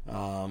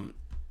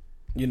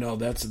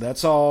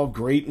 That's all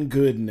great and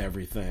good and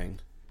everything.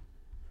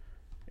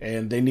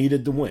 And they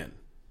needed to win.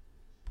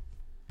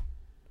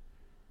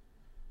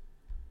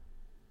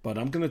 But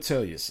I'm going to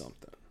tell you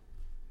something.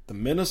 The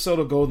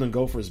Minnesota Golden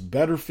Gophers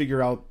better figure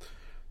out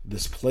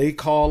this play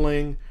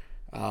calling,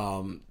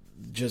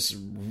 just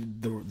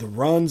the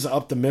runs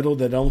up the middle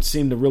that don't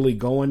seem to really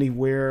go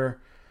anywhere.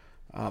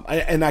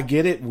 And I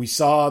get it. We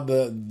saw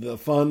the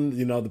fun,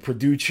 the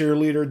Purdue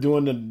cheerleader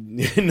doing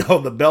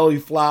the belly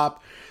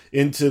flop.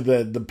 into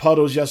the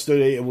puddles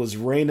yesterday. It was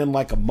raining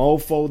like a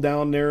mofo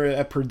down there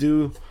at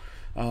Purdue,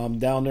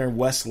 down there in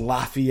West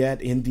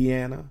Lafayette,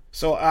 Indiana.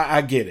 So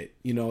I get it.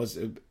 You know,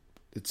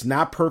 it's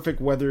not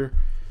perfect weather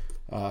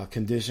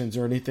conditions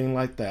or anything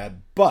like that,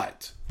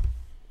 but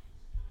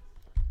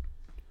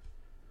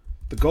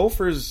the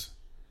Gophers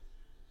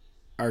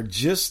are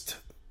just,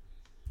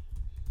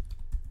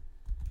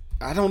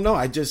 I don't know.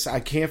 I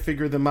can't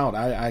figure them out.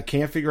 I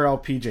can't figure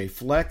out PJ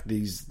Fleck,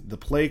 the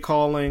play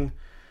calling.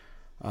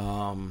 You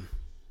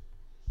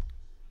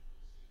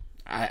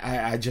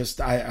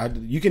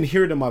can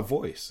hear it in my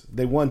voice.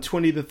 They won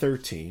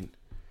 20-13,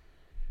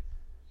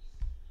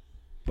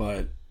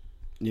 but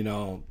you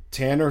know,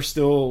 Tanner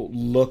still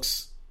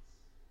looks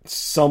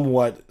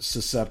somewhat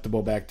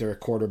susceptible back there at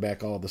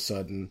quarterback all of a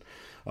sudden.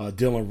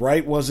 Dylan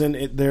Wright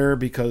wasn't there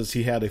because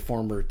he had a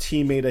former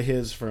teammate of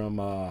his from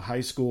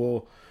high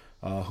school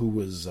who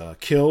was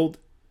killed.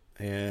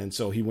 And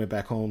so he went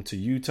back home to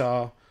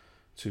Utah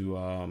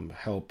to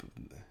help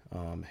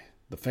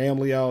the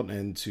family out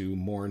and to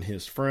mourn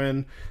his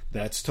friend.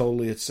 That's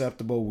totally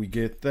acceptable. We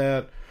get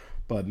that.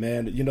 But,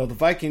 man, you know, the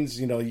Vikings,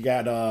 you know, you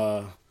got,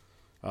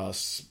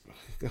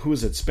 who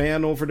is it,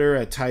 Span over there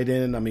at tight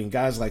end. I mean,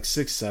 guys like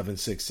 6'7",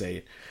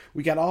 6'8".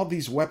 We got all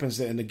these weapons.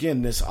 And,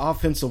 again, this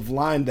offensive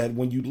line that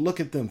when you look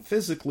at them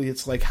physically,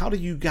 it's like, how do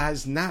you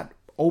guys not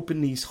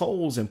open these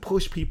holes and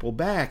push people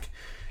back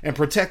and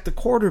protect the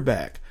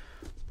quarterback?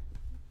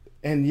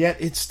 And yet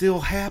it's still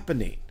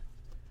happening.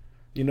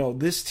 You know,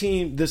 this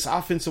team, this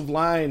offensive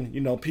line,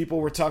 you know, people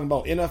were talking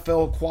about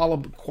NFL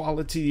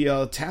quality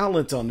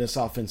talent on this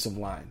offensive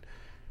line.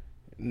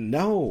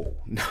 No.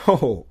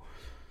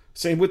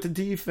 Same with the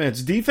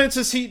defense. Defense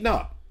is heating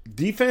up.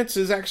 Defense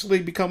is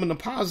actually becoming a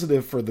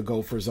positive for the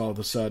Gophers all of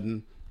a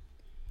sudden.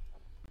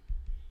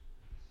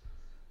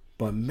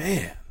 But,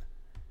 man,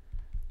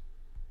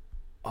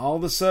 all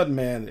of a sudden,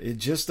 man, it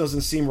just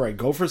doesn't seem right.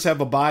 Gophers have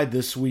a bye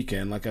this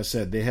weekend. Like I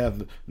said, they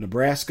have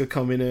Nebraska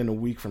coming in a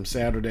week from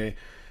Saturday.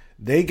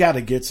 They got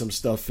to get some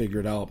stuff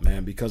figured out,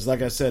 man, because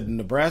like I said,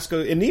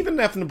 Nebraska, and even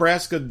if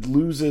Nebraska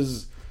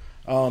loses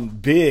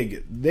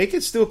big, they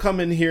could still come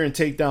in here and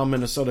take down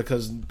Minnesota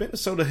because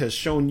Minnesota has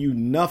shown you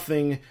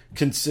nothing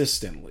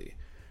consistently,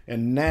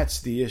 and that's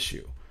the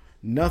issue.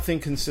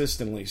 Nothing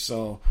consistently.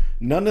 So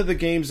none of the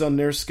games on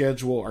their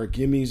schedule are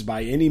gimmies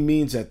by any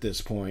means at this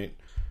point.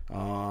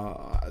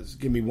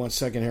 Give me 1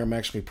 second here. I'm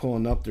actually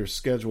pulling up their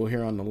schedule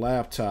here on the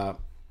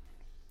laptop.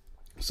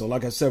 So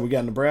like I said, we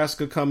got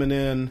Nebraska coming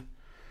in.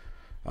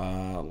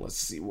 Let's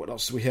see what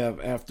else we have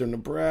after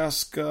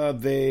Nebraska.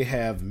 They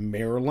have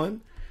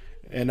Maryland.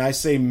 And I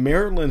say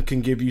Maryland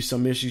can give you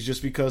some issues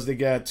just because they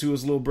got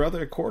Tua's little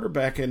brother at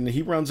quarterback and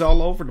he runs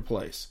all over the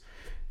place.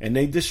 And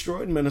they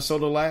destroyed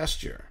Minnesota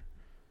last year.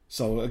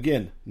 So,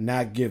 again,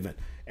 not given.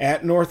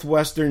 At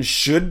Northwestern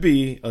should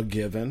be a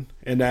given.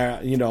 And,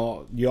 you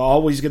know, you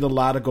always get a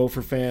lot of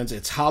Gopher fans.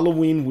 It's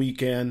Halloween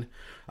weekend,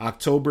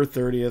 October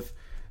 30th.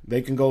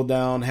 They can go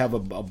down, have a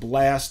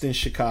blast in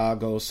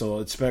Chicago. So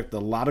expect a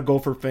lot of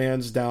Gopher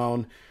fans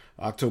down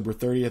October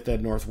 30th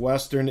at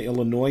Northwestern.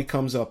 Illinois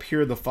comes up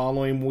here the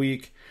following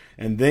week.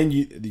 And then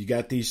you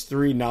got these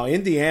three. Now,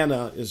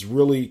 Indiana is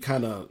really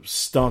kind of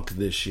stunk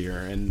this year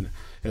and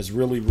has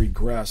really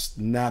regressed.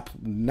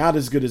 Not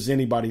as good as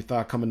anybody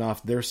thought coming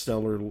off their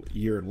stellar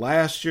year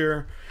last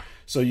year.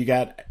 So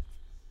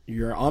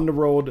you're on the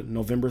road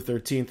November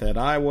 13th at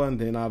Iowa, and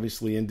then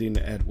obviously ending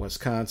at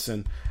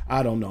Wisconsin.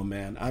 I don't know,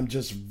 man. I'm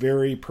just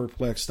very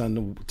perplexed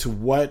to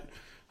what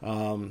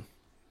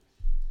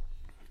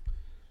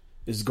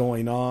is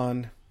going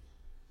on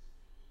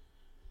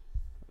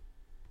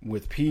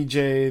with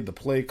PJ, the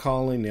play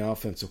calling, the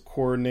offensive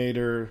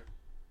coordinator.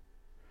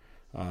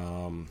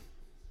 And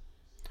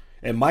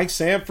Mike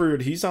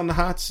Sanford, he's on the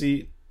hot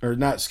seat. Or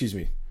not, excuse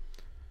me.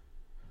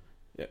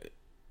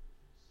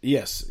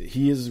 Yes,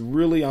 he is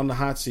really on the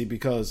hot seat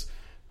because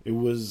it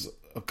was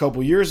a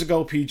couple years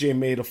ago PJ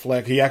made a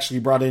flex. He actually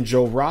brought in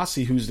Joe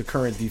Rossi, who's the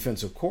current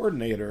defensive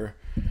coordinator.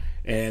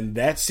 And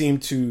that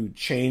seemed to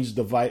change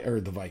the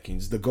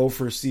Vikings, the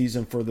Gophers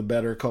season for the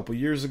better a couple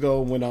years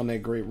ago. Went on that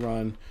great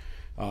run,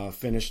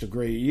 finished a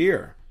great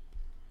year.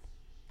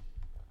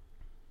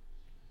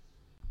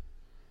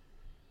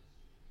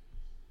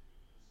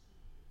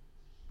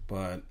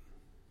 But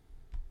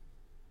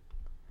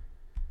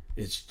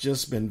it's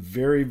just been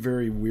very,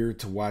 very weird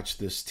to watch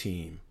this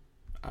team.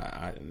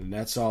 And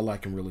that's all I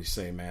can really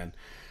say, man.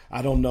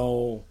 I don't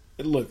know.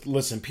 Look,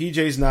 listen,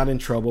 PJ's not in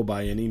trouble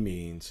by any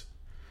means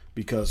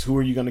because who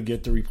are you going to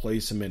get to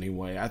replace him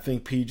anyway? I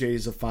think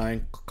PJ's a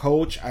fine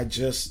coach. I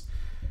just,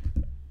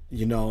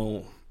 you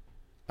know,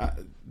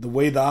 the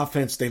way the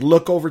offense, they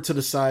look over to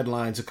the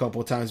sidelines a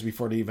couple of times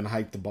before they even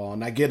hike the ball.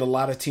 And I get a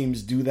lot of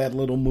teams do that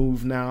little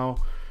move now.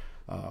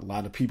 A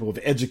lot of people have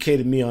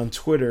educated me on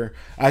Twitter.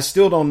 I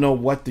still don't know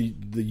what the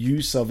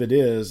use of it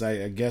is.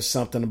 I guess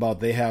something about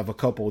they have a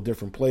couple of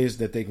different plays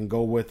that they can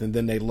go with, and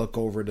then they look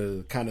over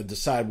to kind of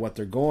decide what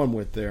they're going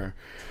with there.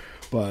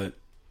 But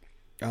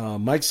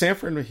Mike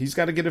Sanford, he's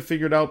got to get it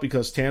figured out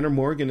because Tanner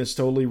Morgan has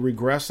totally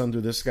regressed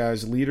under this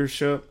guy's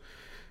leadership.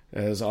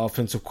 as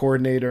offensive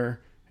coordinator,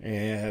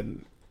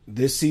 and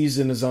this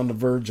season is on the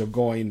verge of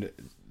going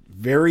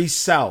very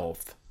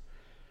south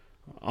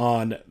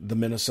on the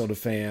Minnesota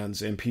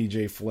fans and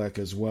PJ Fleck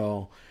as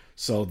well.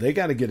 So they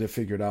got to get it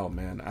figured out,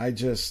 man.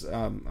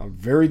 I'm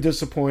very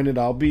disappointed.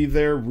 I'll be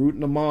there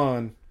rooting them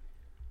on,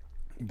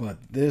 but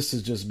this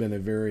has just been a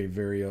very,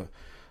 very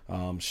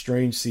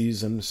strange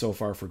season so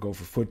far for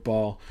Gopher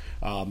football.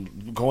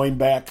 Going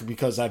back,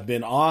 because I've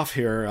been off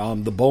here,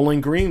 the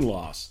Bowling Green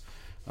loss.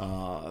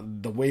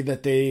 The way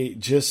that they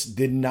just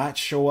did not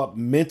show up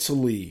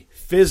mentally,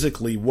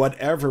 physically,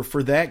 whatever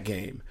for that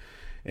game.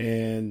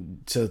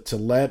 And to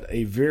let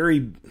a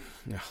very,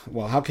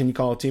 well, how can you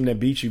call a team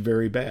that beat you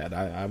very bad?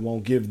 I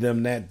won't give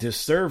them that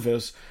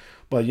disservice,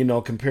 but,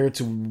 compared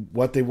to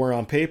what they were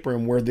on paper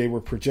and where they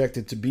were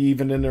projected to be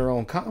even in their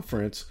own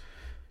conference,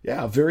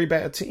 yeah, a very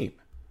bad team.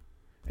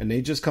 And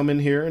they just come in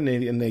here and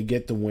they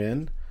get the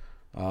win.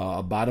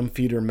 A bottom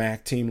feeder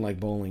MAC team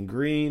like Bowling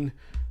Green.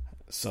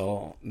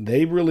 So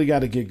they really got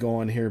to get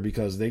going here,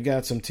 because they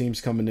got some teams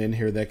coming in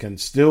here that can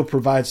still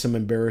provide some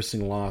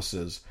embarrassing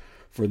losses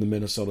for the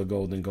Minnesota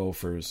Golden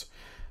Gophers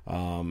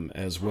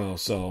as well.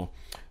 So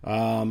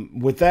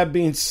with that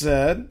being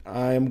said,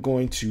 I am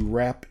going to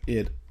wrap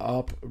it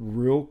up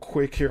real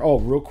quick here. Oh,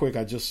 real quick,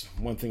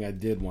 one thing I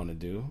did want to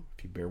do,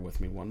 if you bear with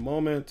me one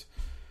moment,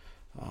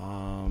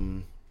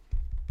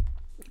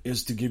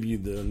 is to give you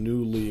the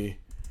newly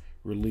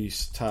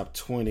released top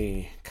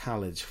 20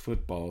 college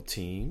football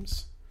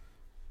teams.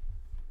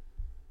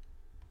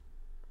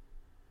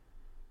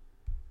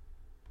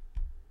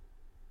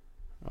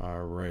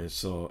 All right,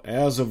 so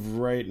as of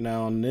right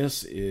now,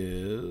 this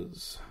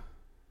is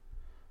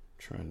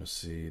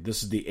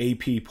the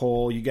AP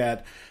poll. You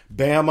got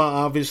Bama,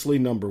 obviously,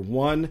 number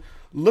 1.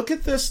 Look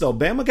at this, though.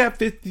 Bama got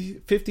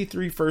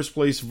 53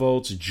 first-place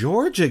votes.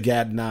 Georgia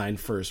got 9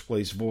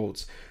 first-place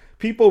votes.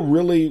 People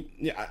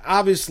really,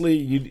 obviously,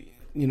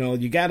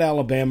 you got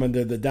Alabama.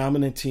 They're the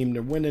dominant team.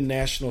 They're winning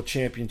national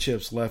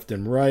championships left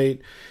and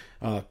right.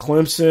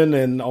 Clemson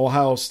and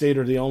Ohio State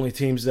are the only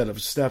teams that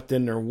have stepped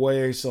in their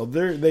way. So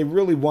they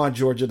really want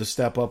Georgia to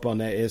step up on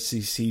that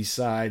SEC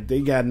side.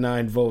 They got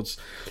 9 votes.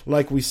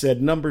 Like we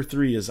said, number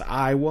 3 is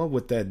Iowa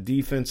with that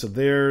defense of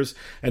theirs.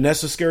 And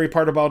that's the scary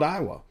part about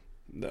Iowa.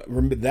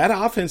 That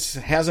offense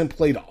hasn't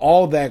played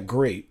all that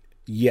great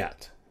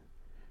yet.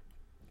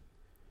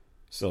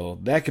 So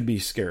that could be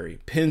scary.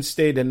 Penn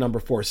State at number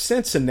 4.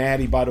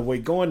 Cincinnati, by the way,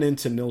 going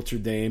into Notre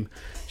Dame,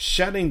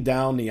 shutting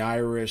down the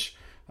Irish.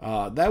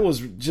 That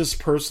was just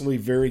personally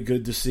very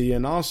good to see.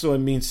 And also, it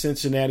means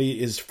Cincinnati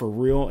is for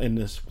real in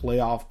this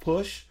playoff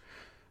push.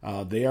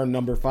 They are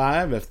number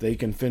 5. If they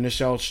can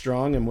finish out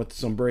strong and with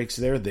some breaks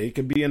there, they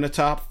could be in the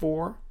top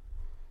 4.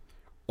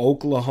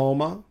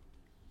 Oklahoma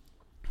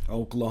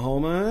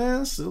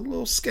is a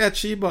little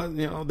sketchy, but,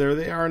 there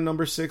they are,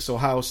 number 6.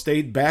 Ohio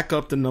State back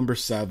up to number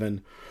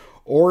 7.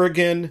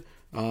 Oregon,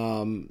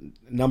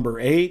 number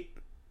 8.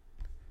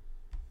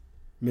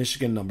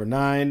 Michigan, number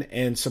 9.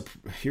 And so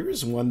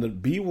here's one, the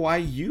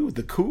BYU,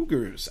 the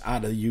Cougars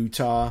out of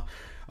Utah,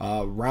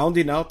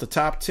 rounding out the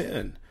top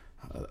 10.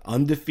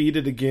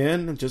 Undefeated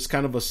again, just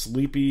kind of a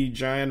sleepy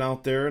giant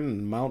out there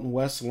in Mountain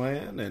West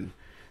land. And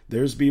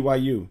there's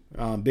BYU.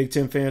 Big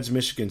Ten fans,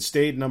 Michigan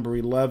State, number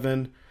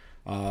 11.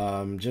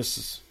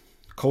 Just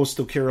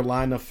Coastal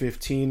Carolina,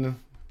 15.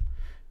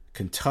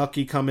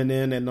 Kentucky coming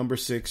in at number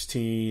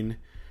 16.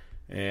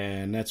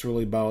 And that's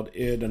really about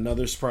it.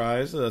 Another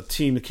surprise, a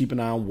team to keep an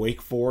eye on,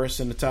 Wake Forest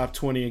in the top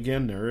 20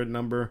 again. They're at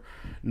number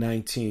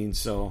 19.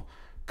 So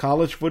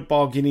college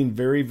football getting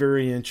very,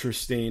 very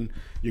interesting.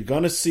 You're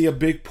going to see a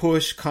big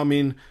push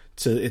coming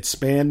to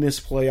expand this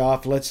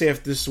playoff. Let's say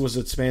if this was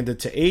expanded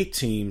to 8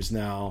 teams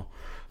now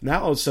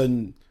all of a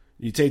sudden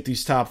you take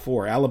these top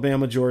 4,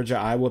 Alabama, Georgia,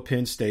 Iowa,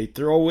 Penn State,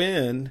 throw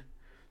in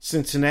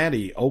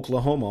Cincinnati,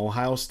 Oklahoma,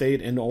 Ohio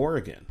State, and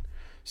Oregon.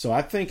 So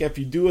I think if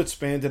you do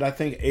expand it, I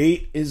think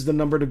 8 is the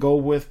number to go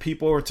with.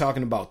 People are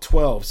talking about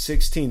 12,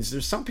 16.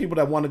 There's some people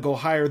that want to go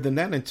higher than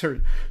that and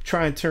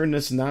try and turn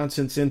this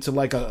nonsense into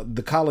like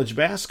the college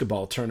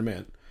basketball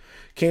tournament.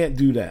 Can't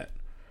do that.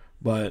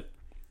 But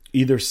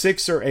either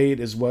 6 or 8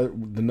 is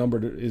what the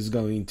number is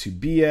going to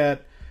be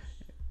at.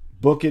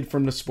 Book it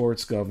from the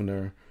sports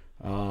governor.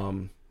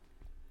 And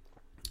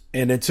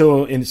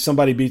until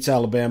somebody beats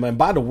Alabama. And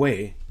by the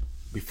way,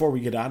 before we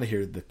get out of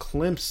here, the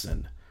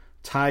Clemson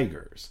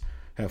Tigers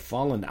have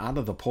fallen out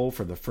of the poll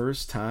for the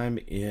first time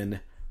in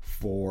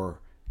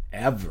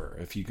forever,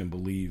 if you can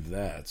believe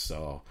that.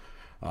 So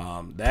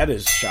that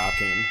is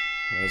shocking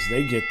as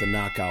they get the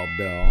knockout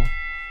bell.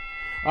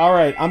 All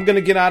right, I'm going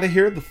to get out of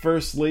here. The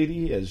First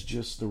Lady has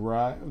just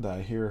arrived.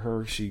 I hear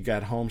her. She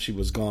got home. She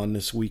was gone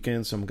this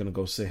weekend, so I'm going to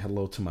go say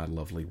hello to my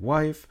lovely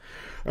wife.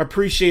 I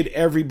appreciate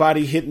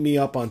everybody hitting me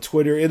up on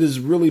Twitter. It has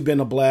really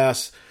been a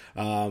blast.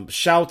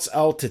 Shouts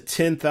out to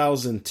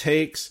 10,000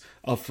 Takes,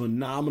 a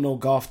phenomenal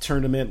golf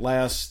tournament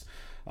last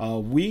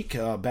week.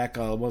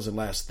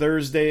 Last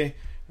Thursday.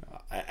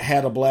 I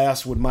had a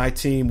blast with my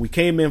team. We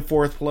came in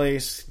 4th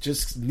place.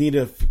 Just need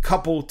a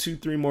couple,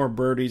 2-3 more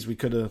birdies. We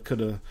could have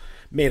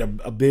made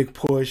a big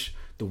push.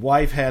 The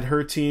wife had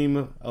her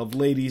team of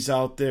ladies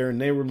out there,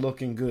 and they were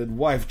looking good.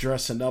 Wife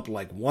dressing up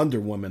like Wonder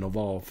Woman of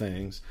all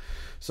things.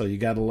 So you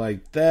got to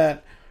like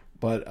that.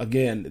 But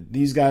again,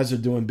 these guys are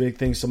doing big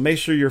things. So make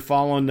sure you're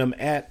following them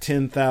at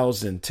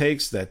 10,000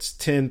 Takes. That's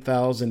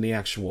 10,000, the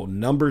actual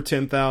number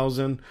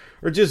 10,000.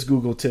 Or just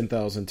Google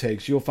 10,000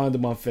 Takes. You'll find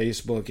them on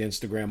Facebook,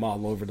 Instagram,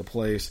 all over the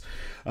place.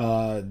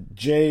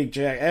 Jake,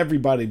 Jack,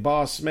 everybody,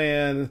 Boss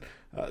Man,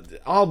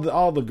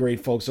 all the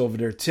great folks over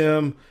there.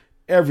 Tim,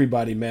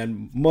 everybody,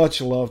 man, much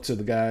love to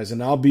the guys.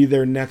 And I'll be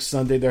there next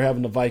Sunday. They're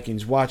having the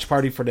Vikings watch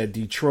party for that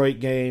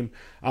Detroit game.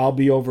 I'll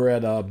be over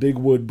at Big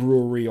Wood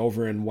Brewery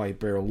over in White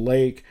Barrel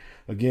Lake.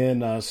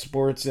 Again,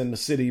 Sports in the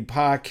City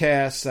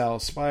podcast, Sal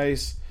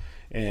Spice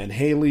and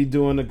Haley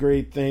doing a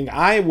great thing.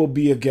 I will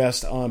be a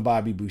guest on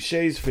Bobby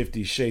Boucher's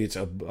 50 Shades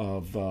of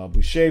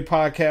Boucher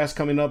podcast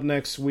coming up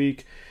next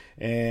week,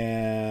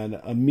 and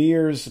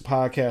Amir's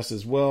podcast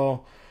as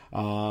well.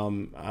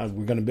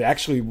 We're going to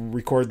actually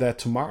record that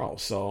tomorrow,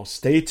 so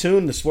stay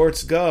tuned. The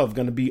Sports Gov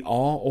going to be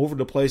all over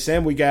the place,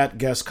 and we got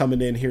guests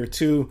coming in here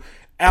too.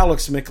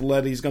 Alex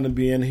Micheletti is going to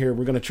be in here.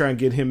 We're going to try and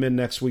get him in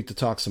next week to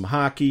talk some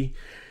hockey.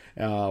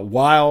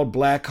 Wild,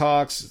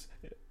 Blackhawks,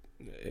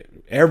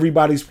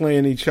 everybody's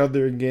playing each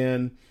other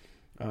again.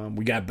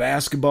 We got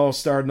basketball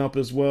starting up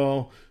as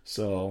well.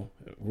 So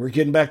we're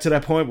getting back to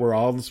that point where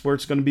all the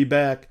sports going to be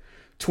back.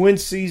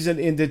 Twins season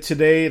ended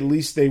today. At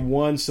least they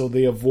won, so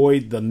they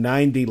avoid the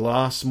 90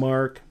 loss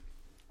mark.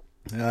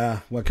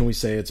 What can we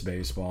say? It's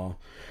baseball.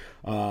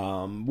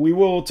 We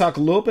will talk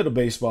a little bit of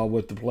baseball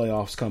with the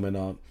playoffs coming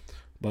up.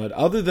 But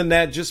other than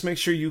that, just make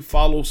sure you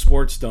follow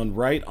Sports Done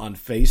Right on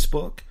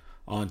Facebook.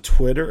 On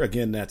Twitter,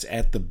 again, that's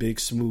at the Big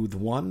Smooth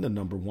 1, the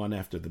number 1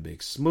 after the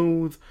Big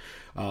Smooth.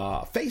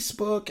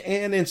 Facebook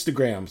and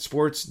Instagram,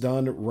 Sports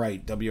Done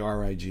Right,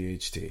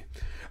 WRIGHT.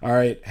 All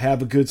right,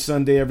 have a good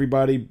Sunday,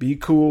 everybody. Be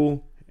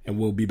cool, and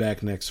we'll be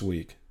back next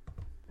week.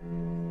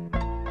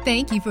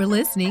 Thank you for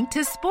listening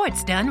to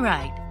Sports Done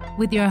Right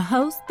with your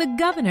host, the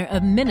governor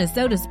of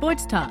Minnesota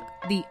Sports Talk,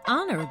 the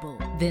Honorable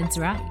Vince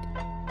Wright.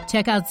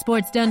 Check out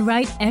Sports Done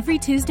Right every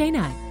Tuesday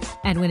night.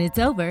 And when it's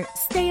over,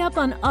 stay up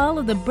on all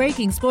of the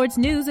breaking sports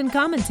news and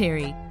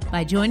commentary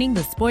by joining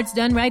the Sports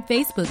Done Right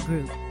Facebook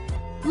group.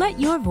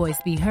 Let your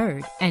voice be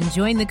heard and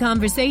join the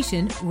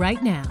conversation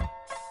right now.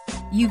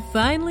 You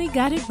finally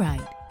got it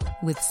right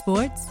with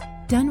Sports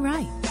Done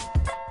Right.